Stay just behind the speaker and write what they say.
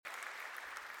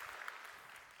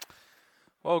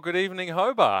Well, good evening,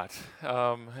 Hobart.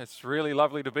 It's really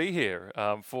lovely to be here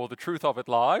for the Truth of It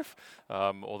Live,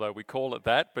 although we call it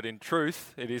that, but in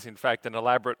truth, it is in fact an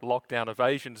elaborate lockdown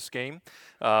evasion scheme,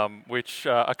 which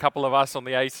a couple of us on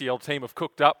the ACL team have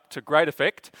cooked up to great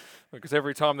effect, because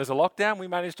every time there's a lockdown, we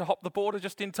manage to hop the border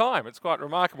just in time. It's quite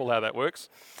remarkable how that works.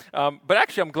 But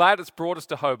actually, I'm glad it's brought us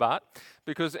to Hobart,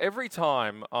 because every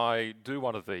time I do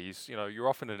one of these, you're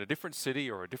often in a different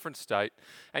city or a different state,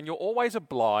 and you're always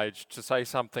obliged to say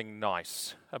something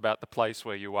nice about the place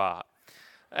where you are.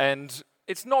 And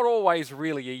it's not always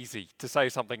really easy to say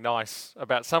something nice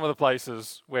about some of the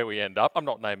places where we end up. I'm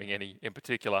not naming any in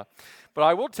particular. But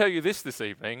I will tell you this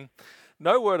evening,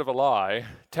 no word of a lie,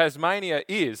 Tasmania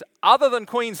is, other than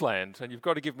Queensland, and you've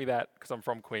got to give me that because I'm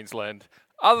from Queensland,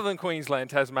 other than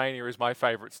Queensland, Tasmania is my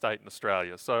favourite state in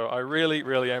Australia. So I really,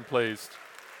 really am pleased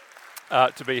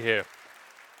to be here.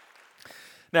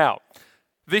 Now,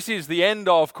 this is the end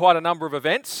of quite a number of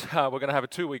events. We're going to have a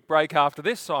 2-week break after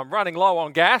this, so I'm running low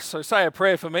on gas, so say a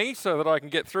prayer for me so that I can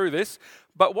get through this.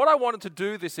 But what I wanted to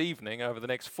do this evening, over the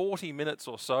next 40 minutes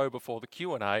or so before the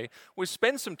Q&A, was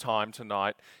spend some time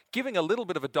tonight giving a little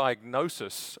bit of a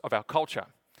diagnosis of our culture,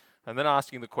 and then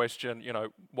asking the question,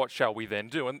 what shall we then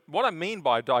do? And what I mean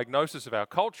by diagnosis of our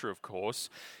culture, of course,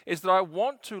 is that I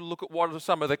want to look at what are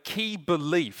some of the key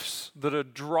beliefs that are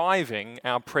driving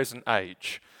our present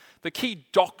age. The key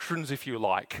doctrines, if you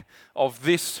like, of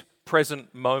this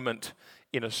present moment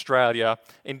in Australia,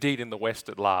 indeed in the West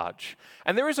at large.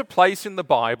 And there is a place in the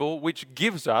Bible which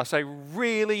gives us a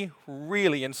really,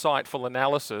 really insightful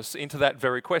analysis into that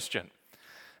very question.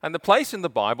 And the place in the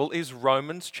Bible is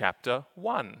Romans chapter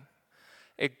 1.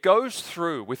 It goes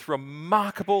through with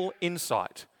remarkable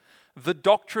insight the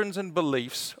doctrines and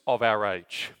beliefs of our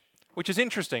age, which is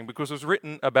interesting because it was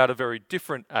written about a very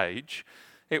different age.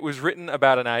 It was written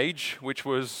about an age which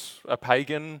was a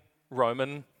pagan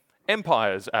Roman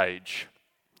Empire's age.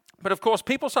 But of course,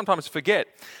 people sometimes forget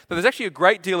that there's actually a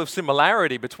great deal of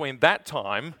similarity between that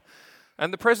time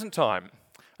and the present time.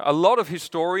 A lot of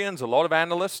historians, a lot of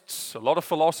analysts, a lot of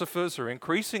philosophers are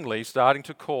increasingly starting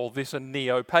to call this a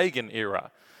neo-pagan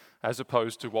era, as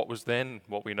opposed to what was then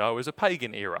what we know as a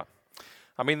pagan era.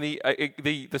 I mean,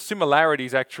 the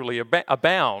similarities actually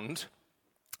abound.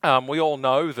 We all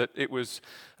know that it was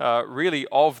really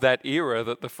of that era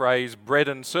that the phrase bread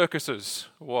and circuses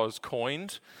was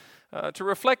coined to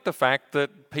reflect the fact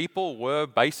that people were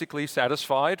basically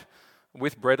satisfied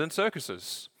with bread and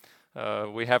circuses.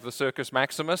 We have the Circus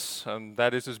Maximus, and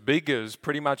that is as big as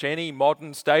pretty much any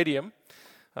modern stadium.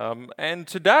 And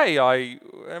today I've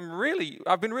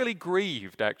been really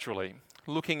grieved, actually,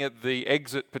 looking at the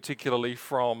exit, particularly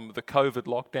from the COVID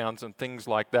lockdowns and things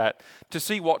like that, to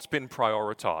see what's been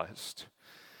prioritised.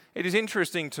 It is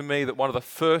interesting to me that one of the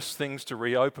first things to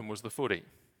reopen was the footy.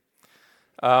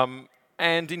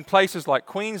 And in places like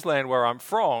Queensland, where I'm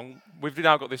from, we've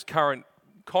now got this current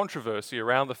controversy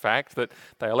around the fact that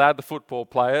they allowed the football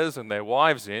players and their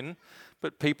wives in,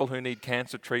 but people who need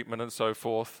cancer treatment and so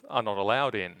forth are not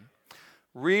allowed in.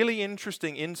 Really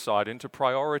interesting insight into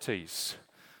priorities.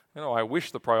 I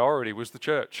wish the priority was the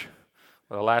church,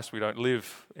 but alas, we don't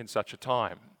live in such a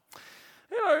time.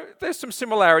 There's some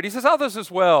similarities. There's others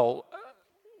as well.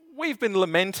 We've been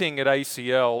lamenting at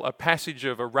ACL a passage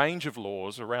of a range of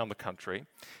laws around the country.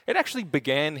 It actually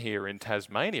began here in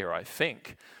Tasmania, I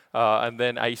think, and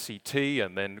then ACT,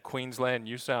 and then Queensland,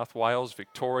 New South Wales,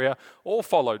 Victoria, all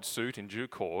followed suit in due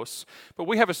course. But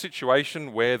we have a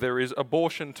situation where there is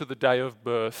abortion to the day of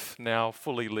birth now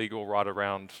fully legal right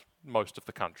around most of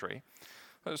the country.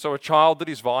 So a child that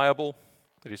is viable,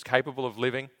 that is capable of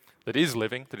living, that is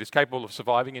capable of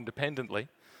surviving independently,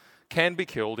 can be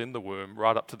killed in the womb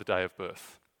right up to the day of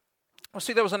birth. Well,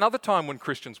 see, there was another time when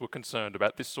Christians were concerned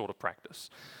about this sort of practice,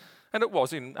 and it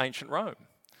was in ancient Rome.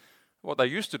 What they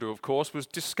used to do, of course, was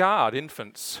discard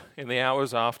infants in the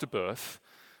hours after birth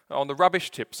on the rubbish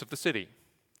tips of the city.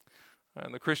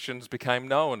 And the Christians became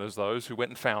known as those who went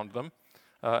and found them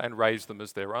and raised them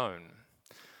as their own.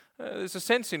 There's a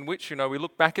sense in which, we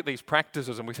look back at these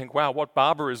practices and we think, wow, what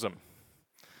barbarism.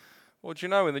 Well, do you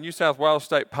know, in the New South Wales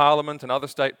State Parliament and other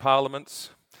state parliaments,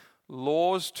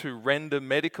 laws to render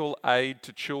medical aid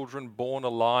to children born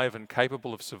alive and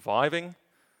capable of surviving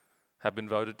have been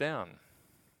voted down.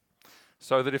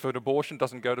 So that if an abortion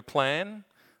doesn't go to plan,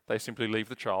 they simply leave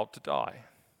the child to die.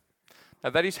 Now,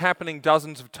 that is happening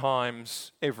dozens of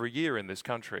times every year in this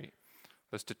country.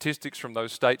 The statistics from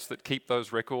those states that keep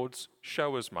those records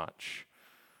show as much.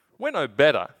 We're no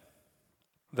better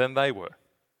than they were.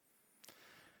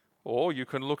 Or you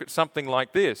can look at something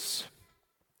like this.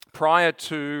 Prior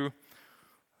to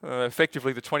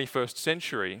effectively the 21st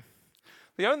century,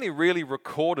 The only really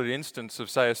recorded instance of,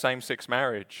 say, a same-sex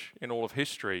marriage in all of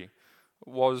history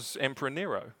was Emperor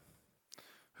Nero,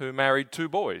 who married two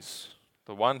boys.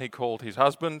 The one he called his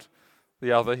husband,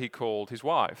 the other he called his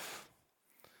wife.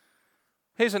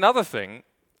 Here's another thing.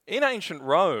 In ancient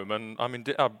Rome, and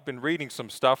I've been reading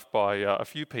some stuff by a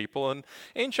few people, and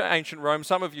in ancient Rome,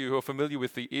 some of you who are familiar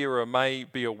with the era may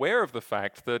be aware of the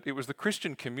fact that it was the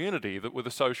Christian community that were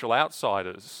the social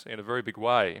outsiders in a very big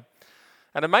way.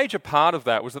 And a major part of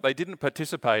that was that they didn't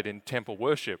participate in temple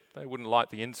worship. They wouldn't light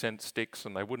the incense sticks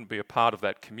and they wouldn't be a part of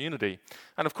that community.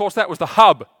 And of course, that was the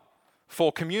hub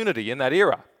for community in that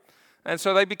era. And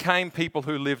so they became people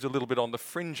who lived a little bit on the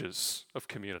fringes of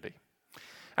community.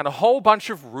 And a whole bunch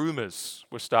of rumors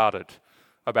were started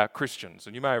about Christians,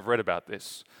 and you may have read about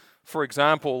this. For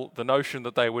example, the notion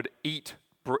that they would eat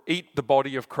the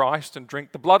body of Christ and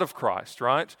drink the blood of Christ,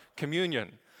 right?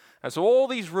 Communion. And so all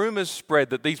these rumors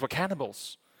spread that these were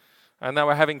cannibals, and they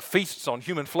were having feasts on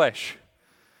human flesh.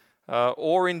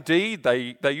 Or indeed,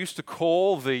 they used to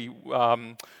call the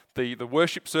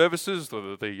worship services,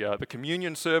 the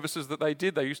communion services that they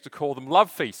did, they used to call them love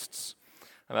feasts.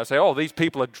 And they say, oh, these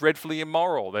people are dreadfully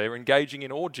immoral. They're engaging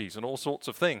in orgies and all sorts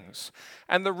of things.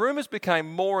 And the rumors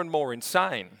became more and more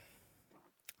insane.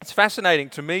 It's fascinating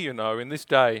to me, in this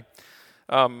day,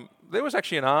 there was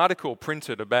actually an article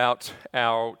printed about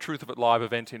our Truth of It Live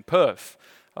event in Perth,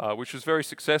 which was very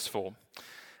successful.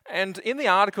 And in the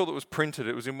article that was printed,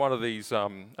 it was in one of these,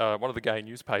 one of the gay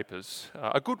newspapers,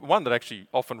 a good one that actually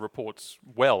often reports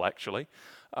well, actually.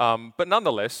 But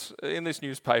nonetheless, in this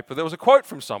newspaper, there was a quote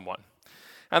from someone.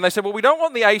 And they said, well, we don't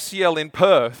want the ACL in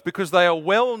Perth because they are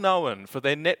well known for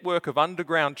their network of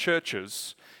underground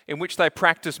churches in which they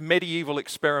practice medieval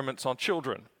experiments on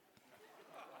children.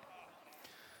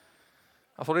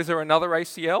 I thought, is there another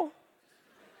ACL?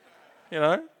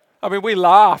 We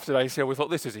laughed at ACL. We thought,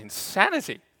 this is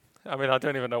insanity. I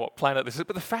don't even know what planet this is,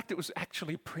 but the fact it was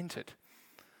actually printed.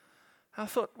 I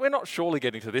thought, we're not surely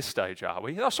getting to this stage, are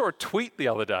we? I saw a tweet the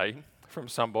other day from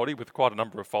somebody with quite a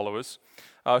number of followers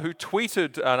who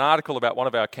tweeted an article about one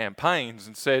of our campaigns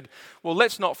and said, well,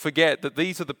 let's not forget that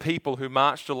these are the people who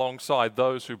marched alongside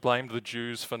those who blamed the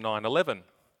Jews for 9/11.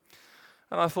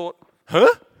 And I thought, huh?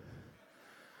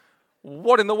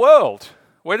 What in the world?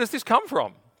 Where does this come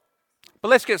from? But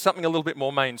let's get something a little bit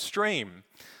more mainstream.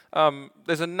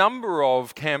 There's a number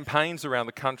of campaigns around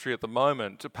the country at the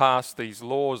moment to pass these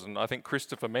laws, and I think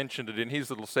Christopher mentioned it in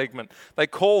his little segment. They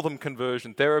call them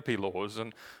conversion therapy laws,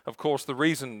 and of course the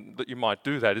reason that you might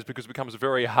do that is because it becomes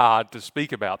very hard to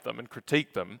speak about them and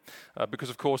critique them, because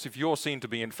of course if you're seen to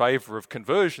be in favour of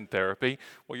conversion therapy,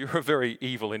 well, you're a very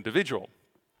evil individual.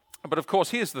 But of course,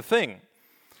 here's the thing.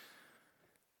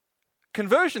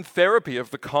 Conversion therapy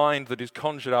of the kind that is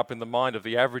conjured up in the mind of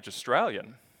the average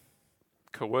Australian,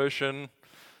 coercion,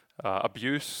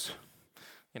 abuse,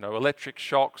 electric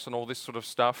shocks and all this sort of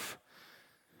stuff.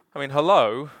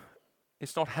 Hello,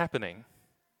 it's not happening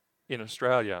in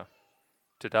Australia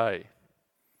today.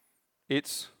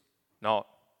 It's not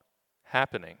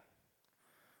happening.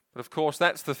 But of course,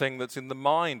 that's the thing that's in the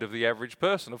mind of the average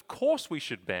person. Of course we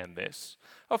should ban this.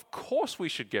 Of course we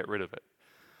should get rid of it.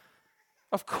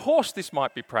 Of course this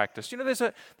might be practiced.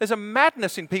 There's a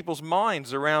madness in people's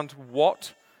minds around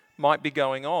what might be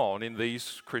going on in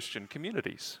these Christian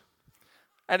communities.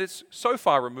 And it's so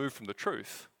far removed from the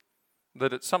truth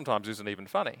that it sometimes isn't even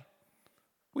funny.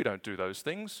 We don't do those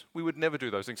things. We would never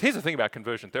do those things. Here's the thing about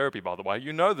conversion therapy, by the way.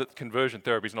 You know that conversion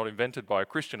therapy is not invented by a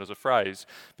Christian as a phrase,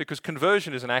 because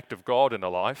conversion is an act of God in a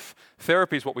life.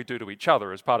 Therapy is what we do to each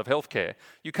other as part of healthcare.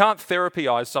 You can't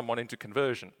therapyize someone into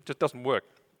conversion. It just doesn't work.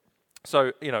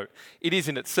 So, it is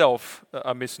in itself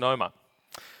a misnomer.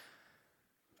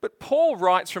 But Paul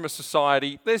writes from a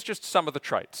society, there's just some of the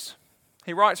traits.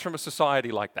 He writes from a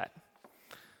society like that.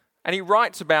 And he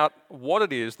writes about what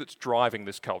it is that's driving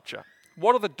this culture.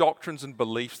 What are the doctrines and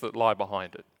beliefs that lie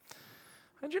behind it?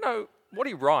 And what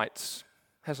he writes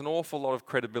has an awful lot of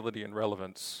credibility and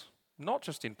relevance, not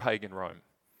just in pagan Rome,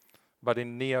 but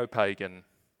in neo-pagan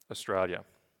Australia.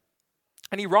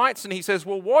 And he writes and he says,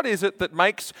 well, what is it that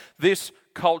makes this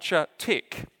culture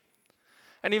tick?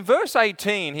 And in verse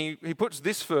 18, he puts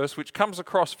this verse, which comes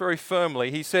across very firmly.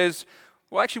 He says,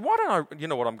 well, actually, why don't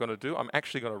I, what I'm going to do? I'm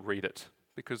actually going to read it,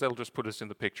 because that'll just put us in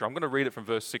the picture. I'm going to read it from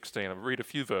verse 16. I'll read a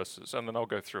few verses, and then I'll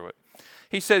go through it.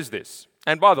 He says this,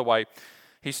 and by the way,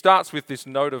 he starts with this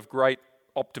note of great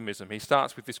optimism. He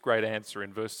starts with this great answer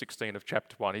in verse 16 of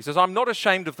chapter 1. He says, I'm not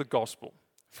ashamed of the gospel,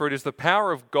 for it is the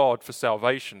power of God for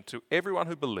salvation to everyone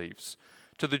who believes,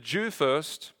 to the Jew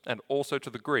first, and also to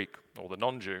the Greek, or the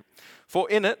non-Jew. For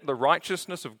in it the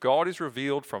righteousness of God is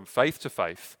revealed from faith to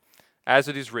faith, as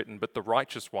it is written, but the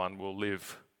righteous one will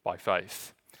live by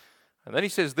faith. And then he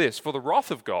says this, for the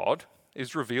wrath of God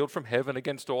is revealed from heaven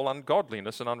against all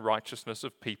ungodliness and unrighteousness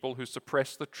of people who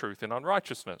suppress the truth in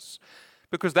unrighteousness.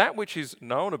 Because that which is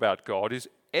known about God is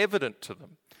evident to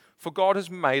them, for God has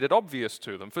made it obvious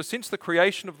to them. For since the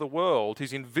creation of the world,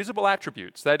 his invisible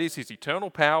attributes, that is, his eternal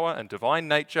power and divine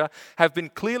nature, have been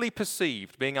clearly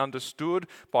perceived, being understood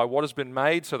by what has been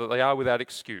made, so that they are without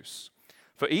excuse.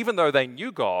 For even though they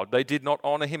knew God, they did not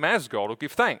honor him as God or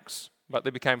give thanks. But they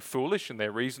became foolish in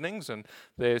their reasonings, and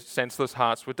their senseless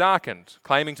hearts were darkened.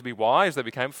 Claiming to be wise, they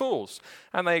became fools,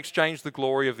 and they exchanged the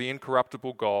glory of the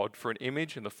incorruptible God for an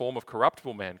image in the form of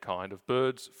corruptible mankind, of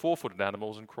birds, four-footed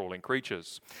animals, and crawling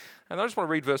creatures. And I just want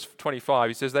to read verse 25.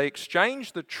 He says, they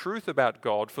exchanged the truth about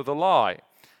God for the lie,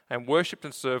 and worshipped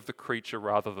and served the creature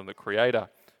rather than the Creator,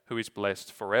 who is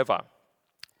blessed forever.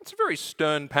 It's a very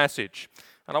stern passage,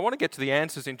 and I want to get to the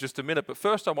answers in just a minute, but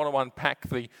first I want to unpack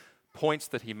the points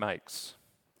that he makes.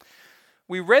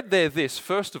 We read there this,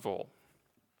 first of all.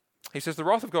 He says, the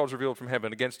wrath of God is revealed from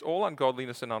heaven against all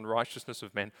ungodliness and unrighteousness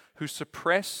of men who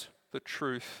suppress the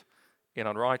truth in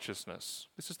unrighteousness.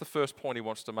 This is the first point he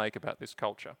wants to make about this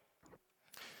culture.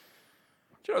 Do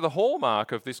you know, the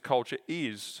hallmark of this culture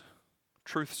is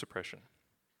truth suppression.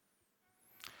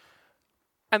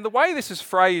 And the way this is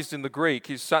phrased in the Greek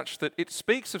is such that it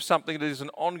speaks of something that is an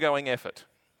ongoing effort.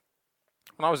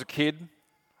 When I was a kid,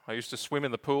 I used to swim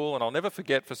in the pool, and I'll never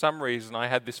forget, for some reason, I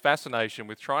had this fascination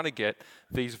with trying to get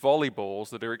these volleyballs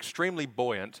that are extremely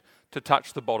buoyant to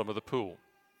touch the bottom of the pool.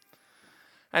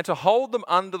 And to hold them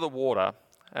under the water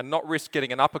and not risk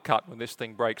getting an uppercut when this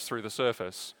thing breaks through the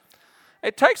surface,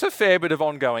 it takes a fair bit of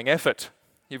ongoing effort.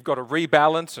 You've got to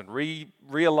rebalance and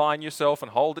realign yourself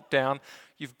and hold it down.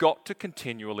 You've got to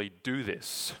continually do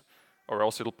this, or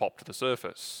else it'll pop to the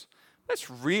surface. That's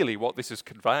really what this is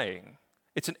conveying.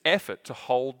 It's an effort to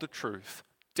hold the truth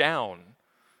down.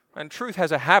 And truth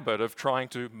has a habit of trying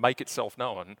to make itself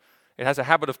known. It has a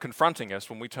habit of confronting us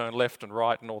when we turn left and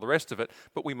right and all the rest of it,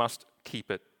 but we must keep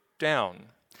it down.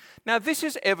 Now, this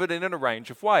is evident in a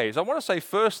range of ways. I want to say,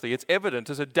 firstly, it's evident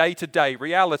as a day-to-day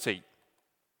reality.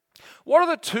 What are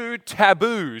the two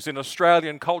taboos in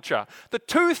Australian culture? The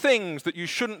two things that you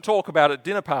shouldn't talk about at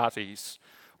dinner parties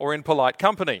or in polite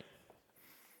company.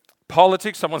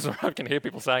 Politics, I can hear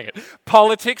people saying it.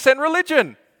 Politics and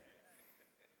religion.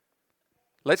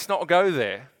 Let's not go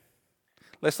there.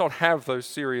 Let's not have those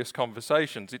serious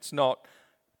conversations. It's not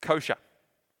kosher.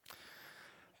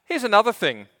 Here's another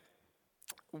thing.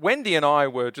 Wendy and I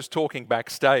were just talking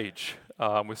backstage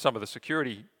with some of the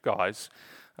security guys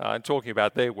and talking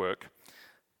about their work.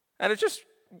 And it just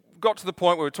got to the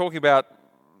point where we were talking about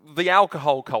the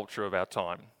alcohol culture of our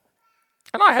time.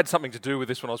 And I had something to do with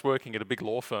this when I was working at a big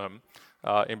law firm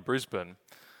in Brisbane.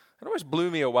 It always blew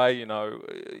me away,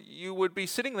 you would be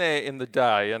sitting there in the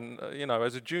day and,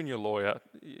 as a junior lawyer,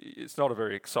 it's not a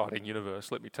very exciting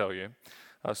universe, let me tell you.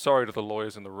 Sorry to the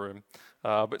lawyers in the room.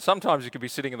 But sometimes you could be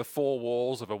sitting in the four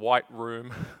walls of a white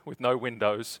room with no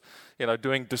windows,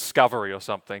 doing discovery or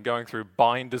something, going through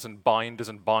binders and binders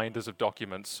and binders of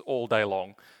documents all day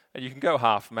long. And you can go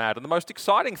half mad. And the most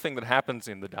exciting thing that happens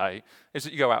in the day is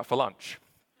that you go out for lunch.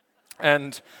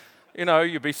 And,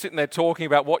 you'll be sitting there talking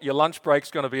about what your lunch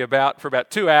break's going to be about for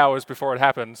about 2 hours before it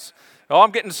happens. Oh,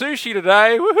 I'm getting sushi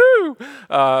today,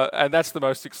 woohoo! And that's the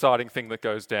most exciting thing that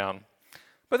goes down.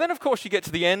 But then, of course, you get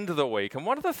to the end of the week, and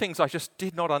one of the things I just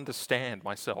did not understand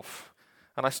myself,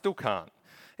 and I still can't,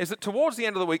 is that towards the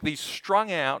end of the week, these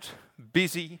strung out,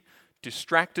 busy,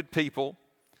 distracted people,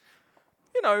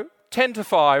 10 to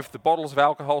 5, the bottles of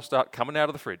alcohol start coming out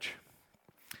of the fridge.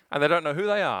 And they don't know who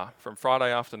they are from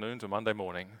Friday afternoon to Monday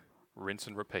morning. Rinse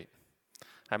and repeat.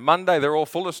 And Monday, they're all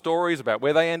full of stories about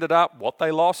where they ended up, what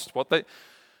they lost, And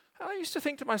I used to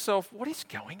think to myself, what is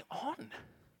going on?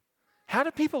 How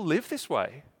do people live this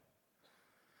way?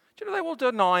 They will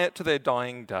deny it to their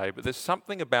dying day, but there's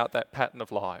something about that pattern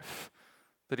of life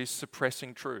that is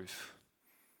suppressing truth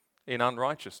in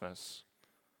unrighteousness,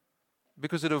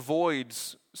 because it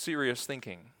avoids serious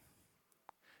thinking.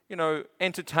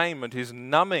 Entertainment is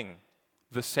numbing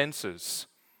the senses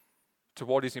to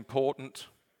what is important,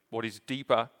 what is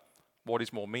deeper, what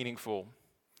is more meaningful.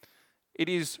 It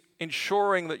is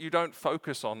ensuring that you don't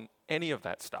focus on any of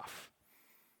that stuff.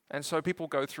 And so people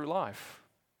go through life.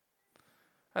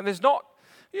 And there's not,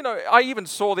 I even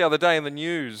saw the other day in the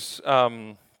news,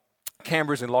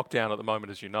 Canberra's in lockdown at the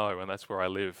moment, as you know, and that's where I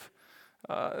live.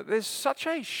 There's such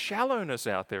a shallowness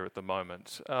out there at the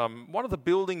moment. One of the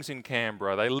buildings in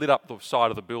Canberra, they lit up the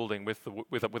side of the building with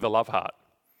a love heart.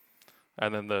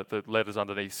 and then the letters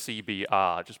underneath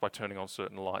CBR, just by turning on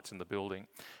certain lights in the building.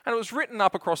 And it was written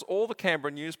up across all the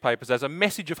Canberra newspapers as a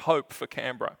message of hope for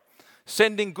Canberra,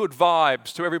 sending good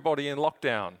vibes to everybody in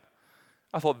lockdown.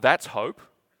 I thought, that's hope.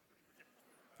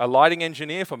 A lighting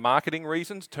engineer for marketing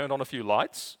reasons turned on a few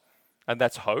lights, and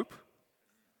that's hope.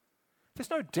 There's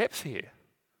no depth here.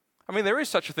 I mean, there is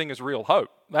such a thing as real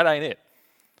hope. That ain't it.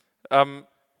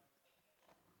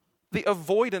 The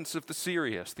avoidance of the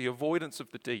serious, the avoidance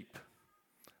of the deep,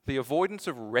 the avoidance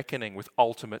of reckoning with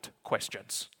ultimate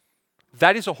questions.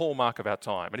 That is a hallmark of our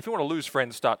time. And if you want to lose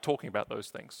friends, start talking about those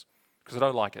things, because I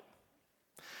don't like it.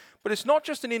 But it's not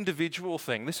just an individual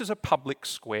thing. This is a public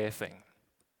square thing.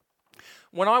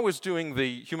 When I was doing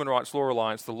the Human Rights Law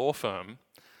Alliance, the law firm,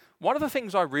 one of the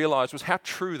things I realized was how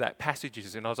true that passage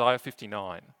is in Isaiah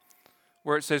 59,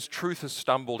 where it says, truth has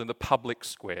stumbled in the public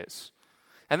squares.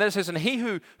 And then it says, and he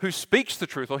who speaks the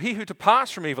truth, or he who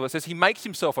departs from evil, it says he makes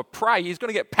himself a prey, he's going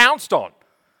to get pounced on.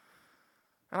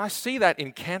 And I see that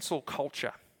in cancel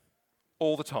culture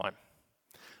all the time.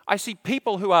 I see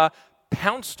people who are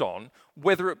pounced on,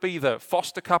 whether it be the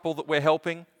foster couple that we're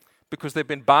helping, because they've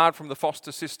been barred from the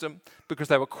foster system, because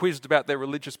they were quizzed about their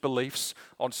religious beliefs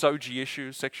on SOGI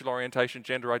issues, sexual orientation,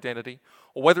 gender identity,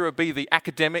 or whether it be the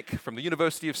academic from the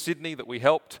University of Sydney that we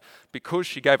helped because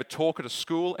she gave a talk at a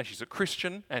school and she's a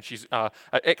Christian and she's an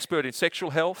expert in sexual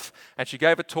health, and she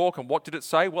gave a talk, and what did it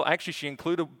say? Well, actually she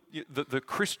included the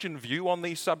Christian view on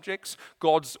these subjects,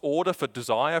 God's order for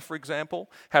desire, for example,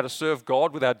 how to serve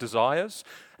God with our desires.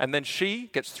 And then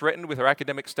she gets threatened with her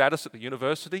academic status at the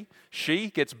university. She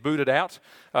gets booted out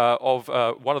of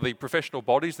one of the professional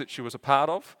bodies that she was a part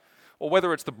of. Or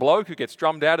whether it's the bloke who gets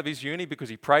drummed out of his uni because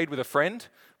he prayed with a friend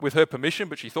with her permission,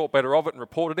 but she thought better of it and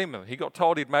reported him, and he got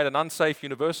told he'd made an unsafe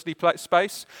university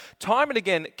space. Time and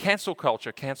again, cancel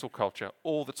culture,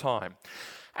 all the time.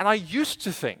 And I used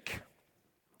to think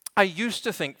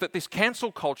that this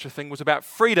cancel culture thing was about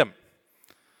freedom.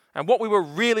 And what we were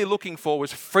really looking for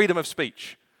was freedom of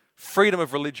speech, freedom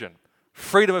of religion,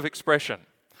 freedom of expression.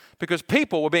 Because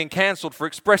people were being cancelled for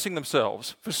expressing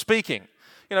themselves, for speaking.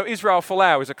 You know, Israel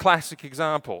Folau is a classic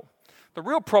example. The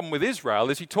real problem with Israel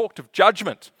is he talked of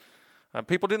judgment. And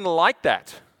people didn't like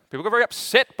that. People got very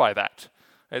upset by that.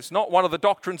 It's not one of the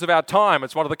doctrines of our time.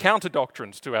 It's one of the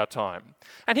counter-doctrines to our time.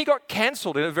 And he got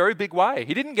cancelled in a very big way.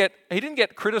 He didn't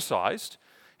get criticised.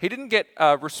 He didn't get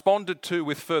responded to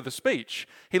with further speech.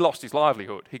 He lost his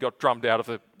livelihood. He got drummed out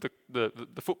of the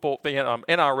football, the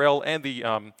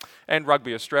NRL and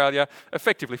Rugby Australia,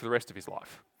 effectively for the rest of his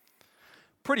life.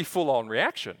 Pretty full-on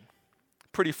reaction,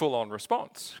 pretty full-on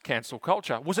response. Cancel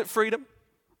culture. Was it freedom?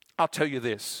 I'll tell you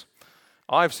this.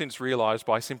 I've since realised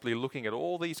by simply looking at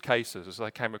all these cases as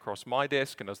they came across my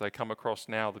desk and as they come across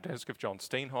now the desk of John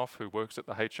Steenhoff, who works at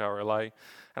the HRLA,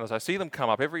 and as I see them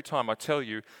come up every time, I tell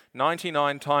you,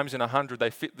 99 times in 100 they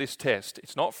fit this test.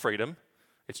 It's not freedom,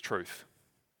 it's truth.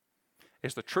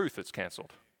 It's the truth that's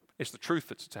cancelled. It's the truth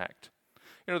that's attacked.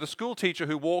 You know, the school teacher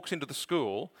who walks into the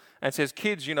school and says,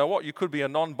 kids, you know what, you could be a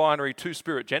non-binary,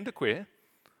 two-spirit genderqueer,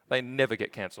 they never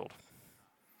get cancelled.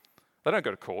 They don't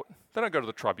go to court. They don't go to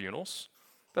the tribunals.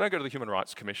 They don't go to the Human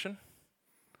Rights Commission.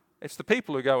 It's the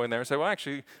people who go in there and say, well,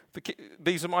 actually,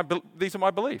 these are my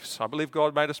beliefs. I believe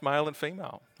God made us male and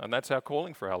female, and that's our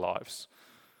calling for our lives.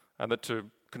 And that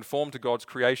to conform to God's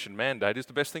creation mandate is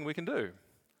the best thing we can do.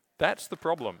 That's the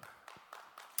problem.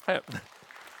 By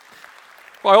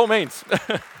all means.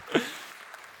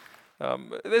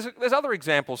 There's other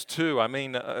examples too. I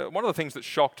mean, one of the things that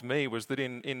shocked me was that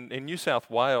in New South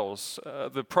Wales,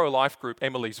 the pro-life group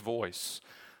Emily's Voice,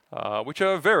 which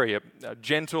are a very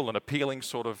gentle and appealing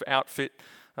sort of outfit,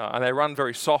 and they run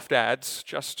very soft ads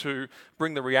just to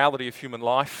bring the reality of human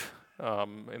life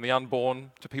in the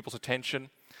unborn to people's attention.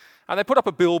 And they put up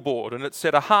a billboard and it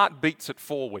said, "A heart beats at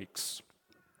 4 weeks."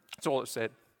 That's all it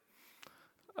said.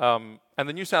 And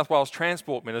the New South Wales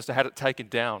Transport Minister had it taken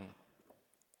down,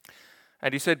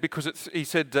 and he said because he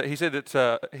said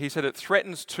it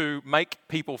threatens to make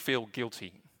people feel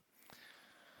guilty.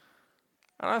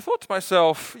 And I thought to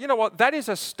myself, you know what? That is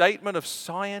a statement of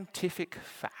scientific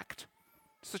fact.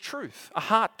 It's the truth. A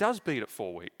heart does beat at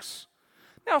 4 weeks.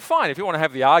 Now, fine, if you want to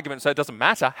have the argument, say it doesn't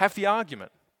matter, have the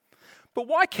argument. But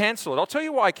why cancel it? I'll tell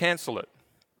you why I cancel it.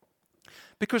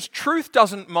 Because truth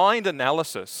doesn't mind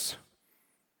analysis,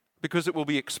 because it will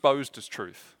be exposed as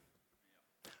truth.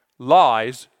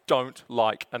 Lies don't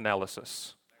like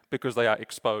analysis, because they are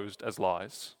exposed as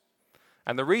lies.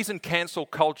 And the reason cancel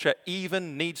culture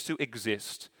even needs to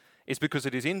exist is because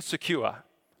it is insecure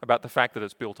about the fact that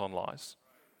it's built on lies.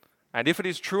 And if it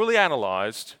is truly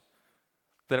analysed,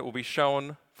 then it will be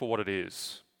shown for what it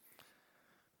is.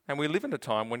 And we live in a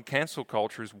time when cancel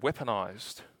culture is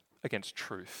weaponized against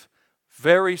truth.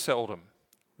 Very seldom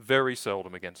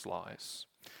against lies.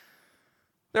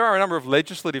 There are a number of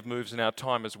legislative moves in our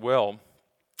time as well.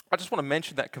 I just want to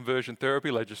mention that conversion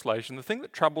therapy legislation. The thing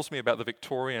that troubles me about the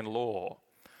Victorian law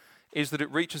is that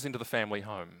it reaches into the family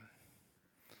home.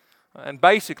 And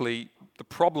basically, the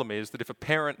problem is that if a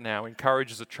parent now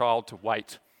encourages a child to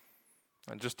wait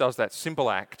and just does that simple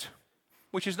act,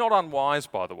 which is not unwise,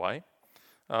 by the way,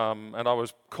 and I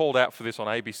was called out for this on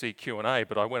ABC Q&A,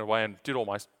 but I went away and did all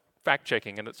my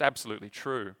fact-checking, and it's absolutely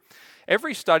true.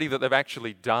 Every study that they've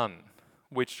actually done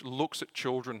which looks at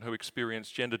children who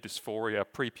experience gender dysphoria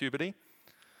pre-puberty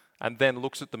and then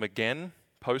looks at them again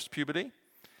post-puberty,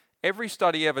 every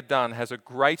study ever done has a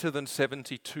greater than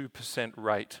 72%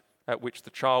 rate at which the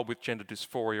child with gender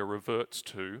dysphoria reverts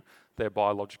to their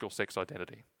biological sex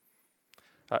identity,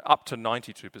 up to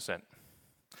 92%.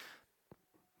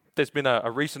 There's been a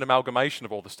recent amalgamation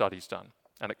of all the studies done,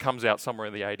 and it comes out somewhere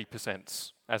in the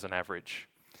 80% as an average.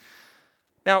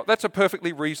 Now, that's a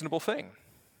perfectly reasonable thing,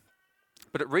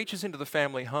 but it reaches into the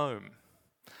family home.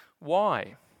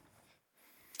 Why?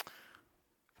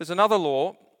 There's another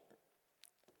law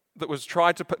that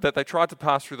they tried to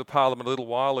pass through the Parliament a little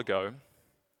while ago.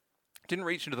 It didn't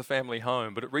reach into the family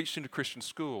home, but it reached into Christian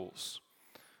schools.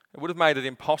 It would have made it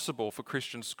impossible for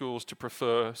Christian schools to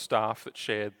prefer staff that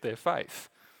shared their faith,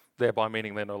 thereby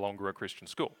meaning they're no longer a Christian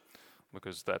school,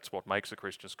 because that's what makes a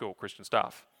Christian school, Christian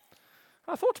staff.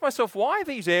 I thought to myself, why are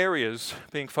these areas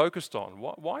being focused on?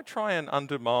 Why try and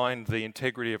undermine the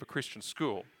integrity of a Christian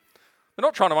school? They're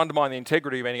not trying to undermine the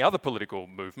integrity of any other political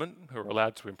movement who are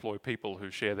allowed to employ people who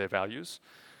share their values.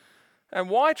 And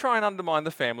why try and undermine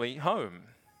the family home?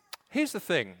 Here's the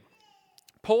thing.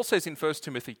 Paul says in 1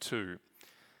 Timothy 2,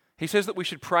 he says that we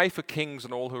should pray for kings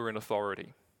and all who are in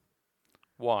authority.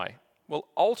 Why? Well,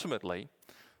 ultimately,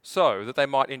 so that they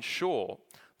might ensure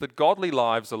that godly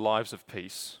lives are lives of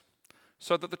peace,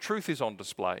 so that the truth is on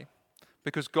display,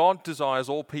 because God desires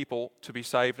all people to be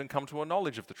saved and come to a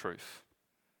knowledge of the truth.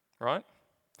 Right?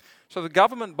 So the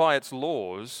government by its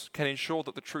laws can ensure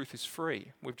that the truth is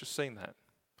free. We've just seen that.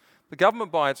 The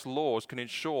government by its laws can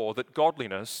ensure that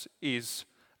godliness is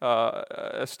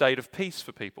a state of peace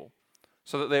for people,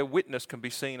 so that their witness can be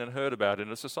seen and heard about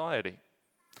in a society.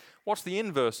 What's the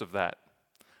inverse of that?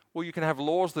 Well, you can have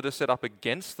laws that are set up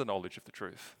against the knowledge of the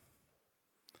truth.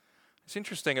 It's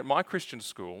interesting, at my Christian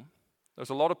school, there was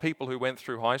a lot of people who went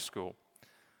through high school,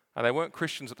 and they weren't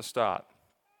Christians at the start,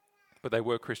 but they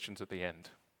were Christians at the end.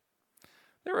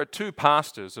 There are 2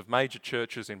 pastors of major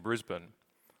churches in Brisbane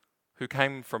who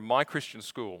came from my Christian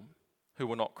school who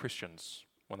were not Christians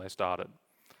when they started.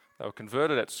 They were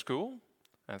converted at school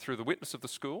and through the witness of the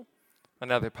school, and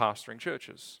now they're pastoring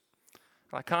churches.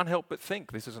 And I can't help but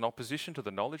think this is an opposition to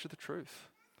the knowledge of the truth.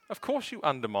 Of course you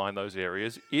undermine those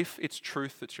areas if it's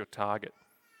truth that's your target.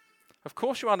 Of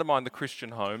course you undermine the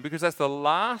Christian home because that's the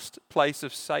last place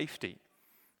of safety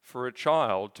for a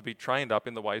child to be trained up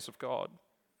in the ways of God.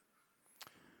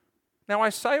 Now I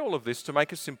say all of this to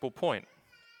make a simple point.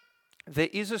 There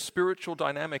is a spiritual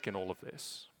dynamic in all of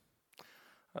this.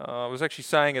 I was actually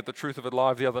saying at the Truth of It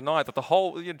Live the other night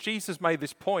that Jesus made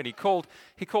this point. He called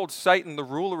Satan the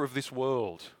ruler of this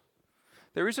world.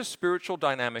 There is a spiritual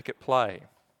dynamic at play.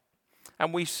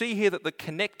 And we see here that the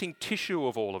connecting tissue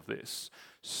of all of this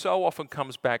so often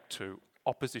comes back to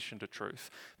opposition to truth.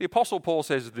 The Apostle Paul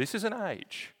says this is an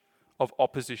age of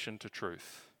opposition to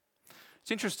truth.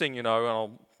 It's interesting, and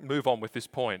I'll move on with this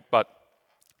point, but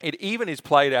it even is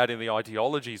played out in the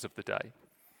ideologies of the day.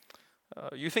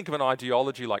 You think of an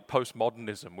ideology like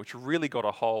postmodernism, which really got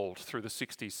a hold through the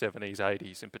 60s, 70s,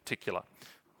 80s in particular.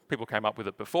 People came up with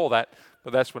it before that,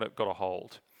 but that's when it got a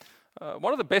hold.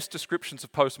 One of the best descriptions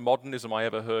of postmodernism I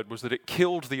ever heard was that it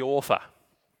killed the author.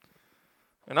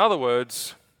 In other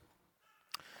words,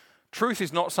 truth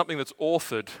is not something that's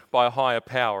authored by a higher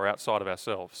power outside of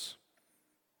ourselves.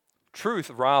 Truth,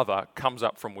 rather, comes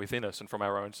up from within us and from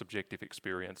our own subjective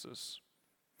experiences.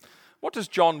 What does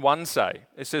John 1 say?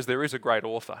 It says there is a great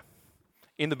author.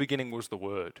 In the beginning was the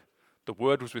Word. The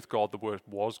Word was with God, the Word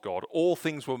was God. All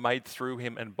things were made through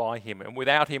him and by him, and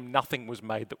without him nothing was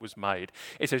made that was made.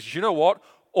 It says, you know what?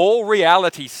 All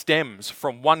reality stems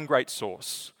from one great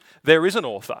source. There is an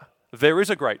author. There is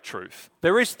a great truth.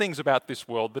 There is things about this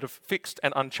world that are fixed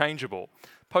and unchangeable.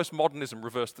 Postmodernism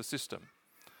reversed the system.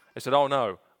 They said, oh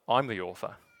no, I'm the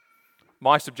author.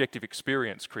 My subjective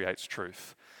experience creates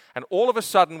truth. And all of a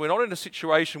sudden, we're not in a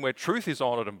situation where truth is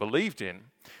honoured and believed in.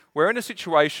 We're in a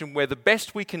situation where the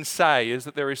best we can say is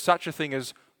that there is such a thing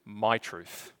as my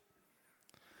truth.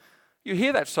 You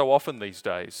hear that so often these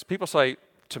days. People say,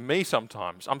 to me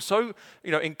sometimes. I'm so,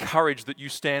 encouraged that you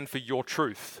stand for your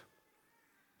truth.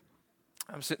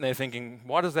 I'm sitting there thinking,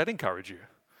 why does that encourage you?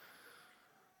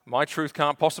 My truth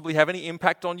can't possibly have any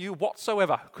impact on you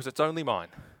whatsoever because it's only mine.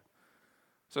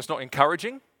 So it's not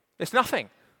encouraging. It's nothing.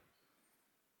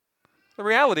 The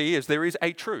reality is there is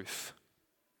a truth.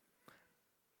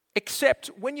 Except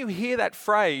when you hear that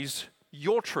phrase,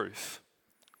 your truth,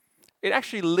 it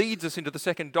actually leads us into the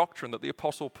second doctrine that the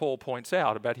Apostle Paul points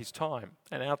out about his time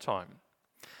and our time.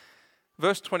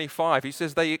 Verse 25, he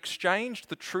says, they exchanged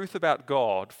the truth about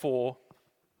God for,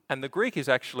 and the Greek is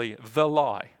actually the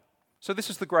lie. So this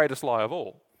is the greatest lie of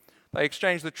all. They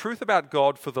exchanged the truth about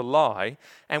God for the lie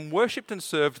and worshipped and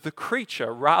served the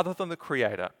creature rather than the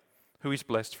Creator, who is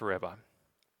blessed forever.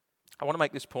 I want to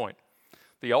make this point.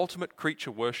 The ultimate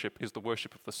creature worship is the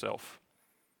worship of the self.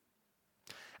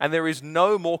 And there is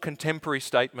no more contemporary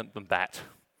statement than that,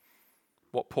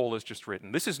 what Paul has just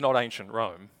written. This is not ancient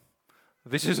Rome.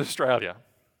 This is Australia.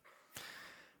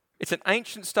 It's an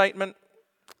ancient statement.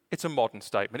 It's a modern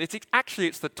statement.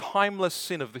 It's the timeless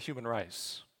sin of the human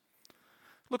race.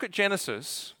 Look at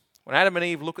Genesis. When Adam and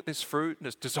Eve look at this fruit and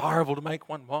it's desirable to make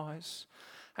one wise.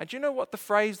 And do you know what the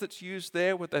phrase that's used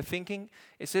there, what they're thinking?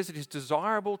 It says it is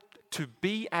desirable to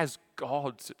be as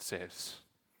gods, it says,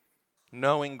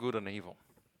 knowing good and evil.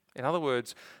 In other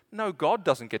words, no, God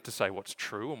doesn't get to say what's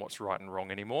true and what's right and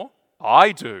wrong anymore.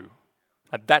 I do.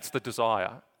 And that's the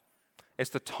desire. It's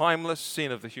the timeless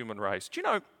sin of the human race. Do you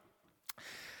know,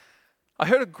 I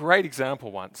heard a great example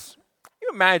once. You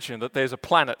imagine that there's a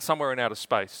planet somewhere in outer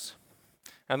space,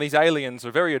 and these aliens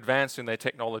are very advanced in their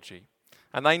technology,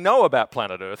 and they know about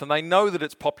planet Earth, and they know that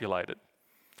it's populated.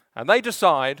 And they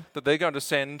decide that they're going to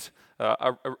send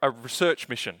a research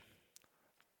mission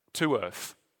to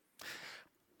Earth.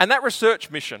 And that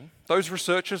research mission, those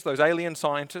researchers, those alien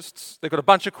scientists, they've got a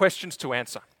bunch of questions to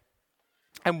answer.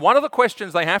 And one of the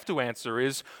questions they have to answer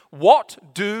is, what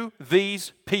do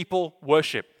these people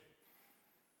worship?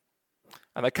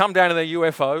 And they come down in their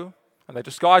UFO, and they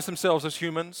disguise themselves as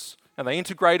humans, and they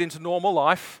integrate into normal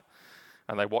life,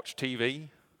 and they watch TV,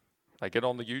 they get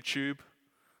on the YouTube,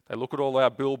 they look at all our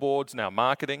billboards and our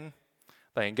marketing,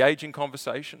 they engage in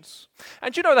conversations.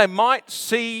 And they might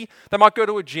go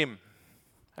to a gym,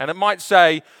 and it might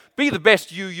say, be the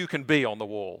best you can be on the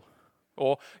wall.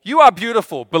 Or, you are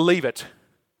beautiful, believe it.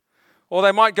 Or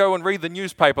they might go and read the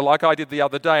newspaper like I did the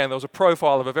other day, and there was a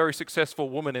profile of a very successful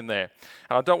woman in there.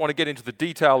 And I don't want to get into the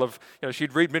detail of,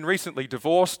 she'd been recently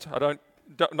divorced.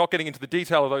 Not getting into the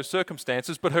detail of those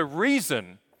circumstances, but her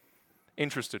reason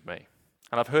interested me.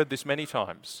 And I've heard this many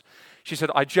times. She said,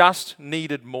 I just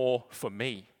needed more for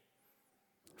me.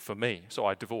 For me. So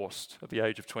I divorced at the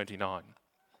age of 29.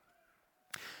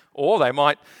 Or they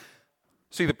might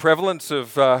see the prevalence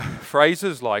of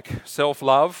phrases like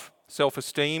self-love,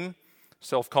 self-esteem,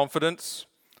 self-confidence,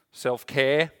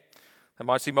 self-care. They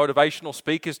might see motivational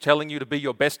speakers telling you to be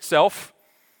your best self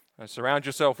and surround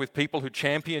yourself with people who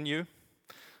champion you.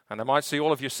 And they might see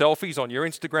all of your selfies on your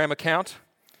Instagram account.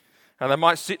 And they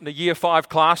might sit in a Year 5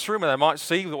 classroom and they might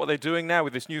see what they're doing now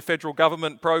with this new federal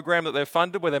government program that they've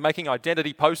funded where they're making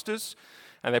identity posters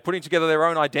and they're putting together their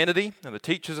own identity. And the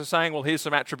teachers are saying, well, here's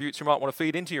some attributes you might want to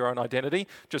feed into your own identity,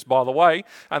 just by the way.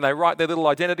 And they write their little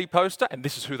identity poster and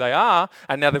this is who they are.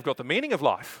 And now they've got the meaning of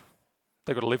life.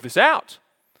 They've got to live this out.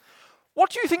 What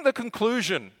do you think the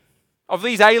conclusion of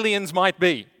these aliens might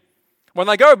be? When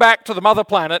they go back to the mother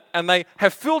planet and they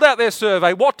have filled out their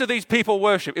survey, what do these people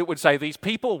worship? It would say, these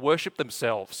people worship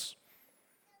themselves.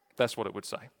 That's what it would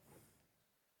say.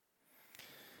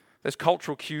 There's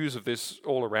cultural cues of this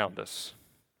all around us.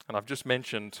 And I've just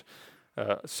mentioned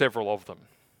several of them.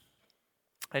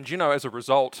 And as a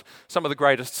result, some of the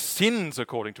greatest sins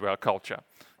according to our culture.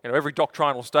 Every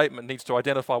doctrinal statement needs to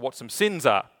identify what some sins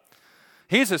are.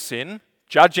 Here's a sin,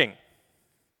 judging.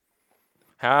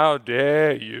 How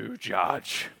dare you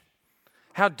judge?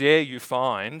 How dare you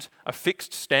find a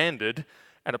fixed standard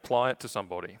and apply it to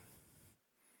somebody?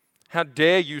 How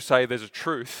dare you say there's a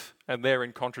truth and they're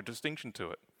in contradistinction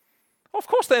to it? Of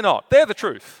course they're not. They're the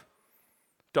truth.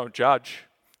 Don't judge.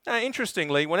 Now,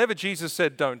 interestingly, whenever Jesus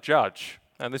said don't judge,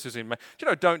 and this is in...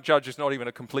 don't judge is not even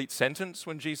a complete sentence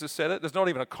when Jesus said it. There's not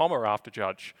even a comma after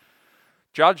judge.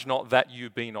 Judge not that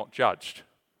you be not judged.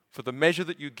 For the measure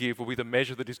that you give will be the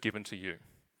measure that is given to you.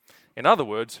 In other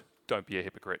words, don't be a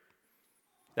hypocrite.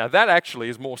 Now that actually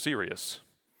is more serious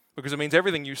because it means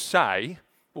everything you say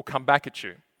will come back at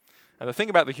you. And the thing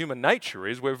about the human nature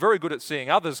is we're very good at seeing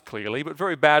others clearly, but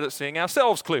very bad at seeing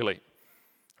ourselves clearly.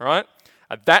 Right?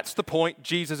 And that's the point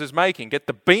Jesus is making. Get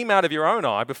the beam out of your own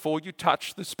eye before you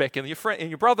touch the speck in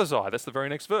your brother's eye. That's the very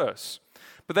next verse.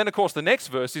 But then, of course, the next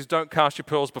verse is don't cast your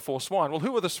pearls before swine. Well,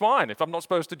 who are the swine if I'm not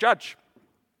supposed to judge?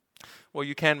 Well,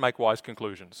 you can make wise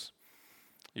conclusions.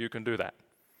 You can do that.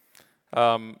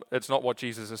 It's not what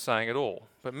Jesus is saying at all.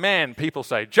 But man, people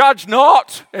say, judge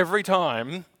not every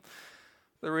time.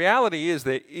 The reality is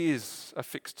there is a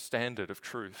fixed standard of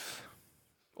truth,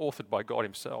 authored by God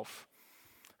himself.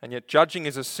 And yet judging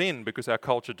is a sin because our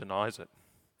culture denies it.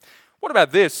 What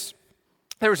about this?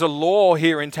 There is a law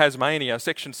here in Tasmania,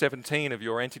 Section 17 of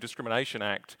your Anti-Discrimination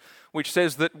Act, which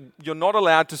says that you're not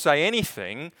allowed to say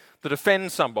anything that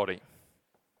offends somebody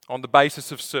on the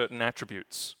basis of certain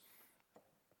attributes.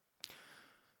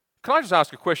 Can I just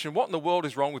ask a question? What in the world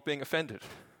is wrong with being offended?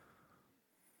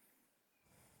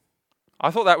 I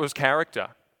thought that was character.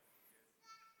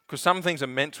 Because some things are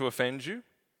meant to offend you,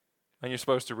 and you're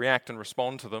supposed to react and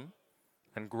respond to them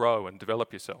and grow and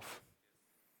develop yourself.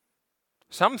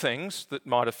 Some things that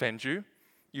might offend you,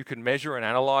 you can measure and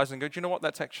analyze and go, do you know what,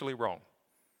 that's actually wrong.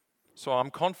 So I'm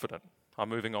confident I'm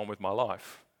moving on with my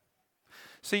life.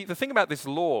 See, the thing about this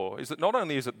law is that not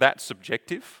only is it that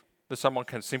subjective, that someone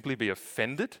can simply be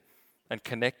offended and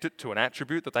connect it to an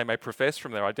attribute that they may profess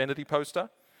from their identity poster,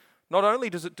 not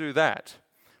only does it do that,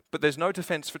 but there's no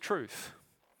defense for truth.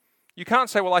 You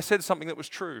can't say, well, I said something that was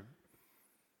true.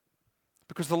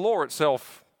 Because the law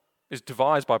itself is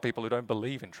devised by people who don't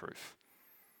believe in truth.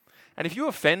 And if you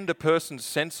offend a person's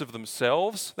sense of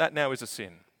themselves, that now is a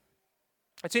sin.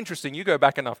 It's interesting, you go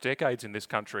back enough decades in this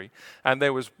country, and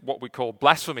there was what we call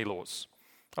blasphemy laws.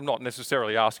 I'm not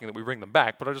necessarily asking that we bring them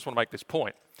back, but I just want to make this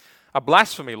point. A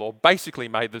blasphemy law basically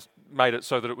made it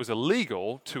so that it was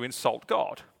illegal to insult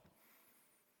God.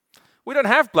 We don't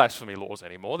have blasphemy laws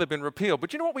anymore, they've been repealed.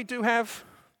 But you know what we do have?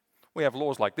 We have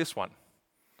laws like this one.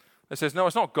 It says, no,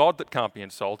 it's not God that can't be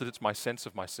insulted, it's my sense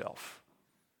of myself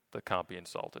that can't be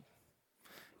insulted.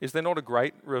 Is there not a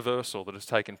great reversal that has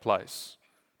taken place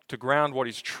to ground what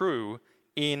is true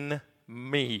in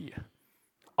me?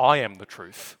 I am the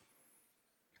truth.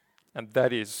 And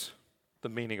that is the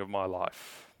meaning of my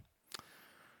life.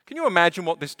 Can you imagine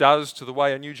what this does to the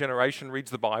way a new generation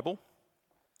reads the Bible?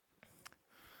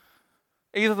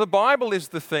 Either the Bible is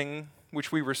the thing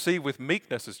which we receive with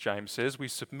meekness, as James says, we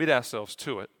submit ourselves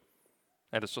to it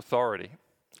and its authority,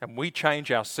 and we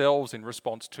change ourselves in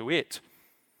response to it.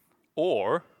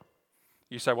 Or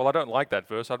you say, well, I don't like that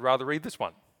verse, I'd rather read this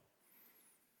one.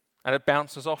 And it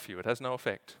bounces off you, it has no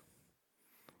effect.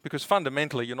 Because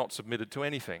fundamentally you're not submitted to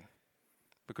anything,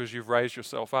 because you've raised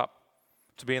yourself up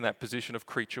to be in that position of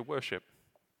creature worship.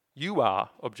 You are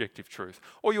objective truth.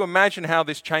 Or you imagine how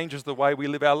this changes the way we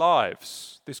live our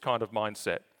lives, this kind of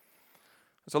mindset.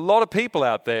 There's a lot of people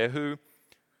out there who,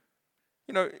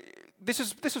 this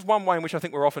is one way in which I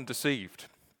think we're often deceived.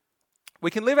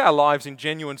 We can live our lives in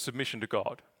genuine submission to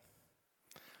God.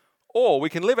 Or we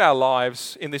can live our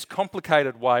lives in this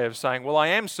complicated way of saying, well, I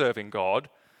am serving God,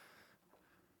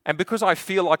 and because I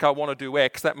feel like I want to do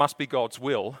X, that must be God's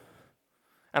will,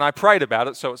 and I prayed about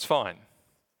it, so it's fine.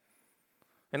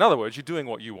 In other words, you're doing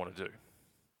what you want to do,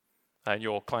 and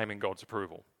you're claiming God's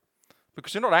approval,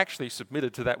 because you're not actually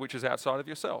submitted to that which is outside of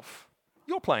yourself.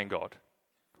 You're playing God.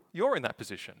 You're in that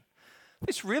position.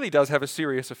 This really does have a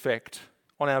serious effect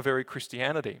on our very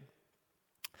Christianity.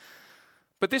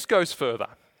 But this goes further.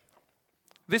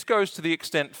 This goes to the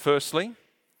extent, firstly,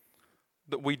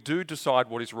 that we do decide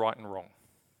what is right and wrong.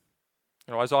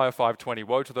 Isaiah 5:20,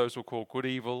 woe to those who call good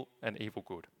evil and evil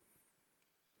good.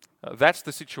 That's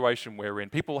the situation we're in.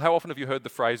 People, how often have you heard the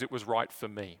phrase, it was right for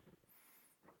me?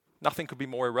 Nothing could be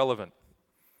more irrelevant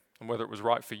than whether it was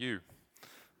right for you,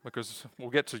 because we'll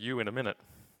get to you in a minute.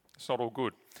 It's not all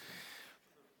good.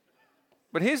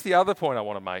 But here's the other point I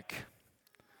want to make.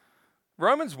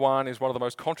 Romans 1 is one of the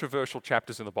most controversial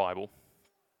chapters in the Bible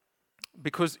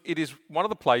because it is one of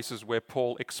the places where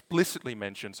Paul explicitly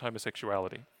mentions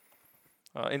homosexuality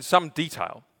in some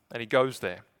detail, and he goes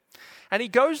there. And he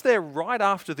goes there right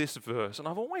after this verse, and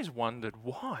I've always wondered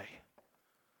why.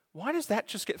 Why does that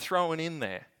just get thrown in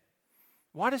there?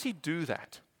 Why does he do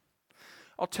that?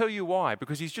 I'll tell you why,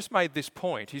 because he's just made this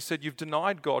point. He said, you've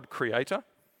denied God creator,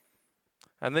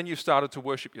 and then you've started to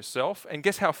worship yourself, and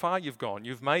guess how far you've gone?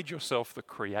 You've made yourself the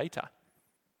creator.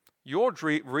 You're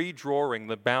redrawing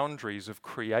the boundaries of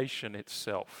creation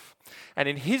itself. And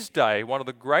in his day, one of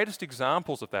the greatest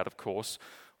examples of that, of course,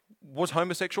 was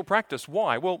homosexual practice.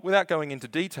 Why? Well, without going into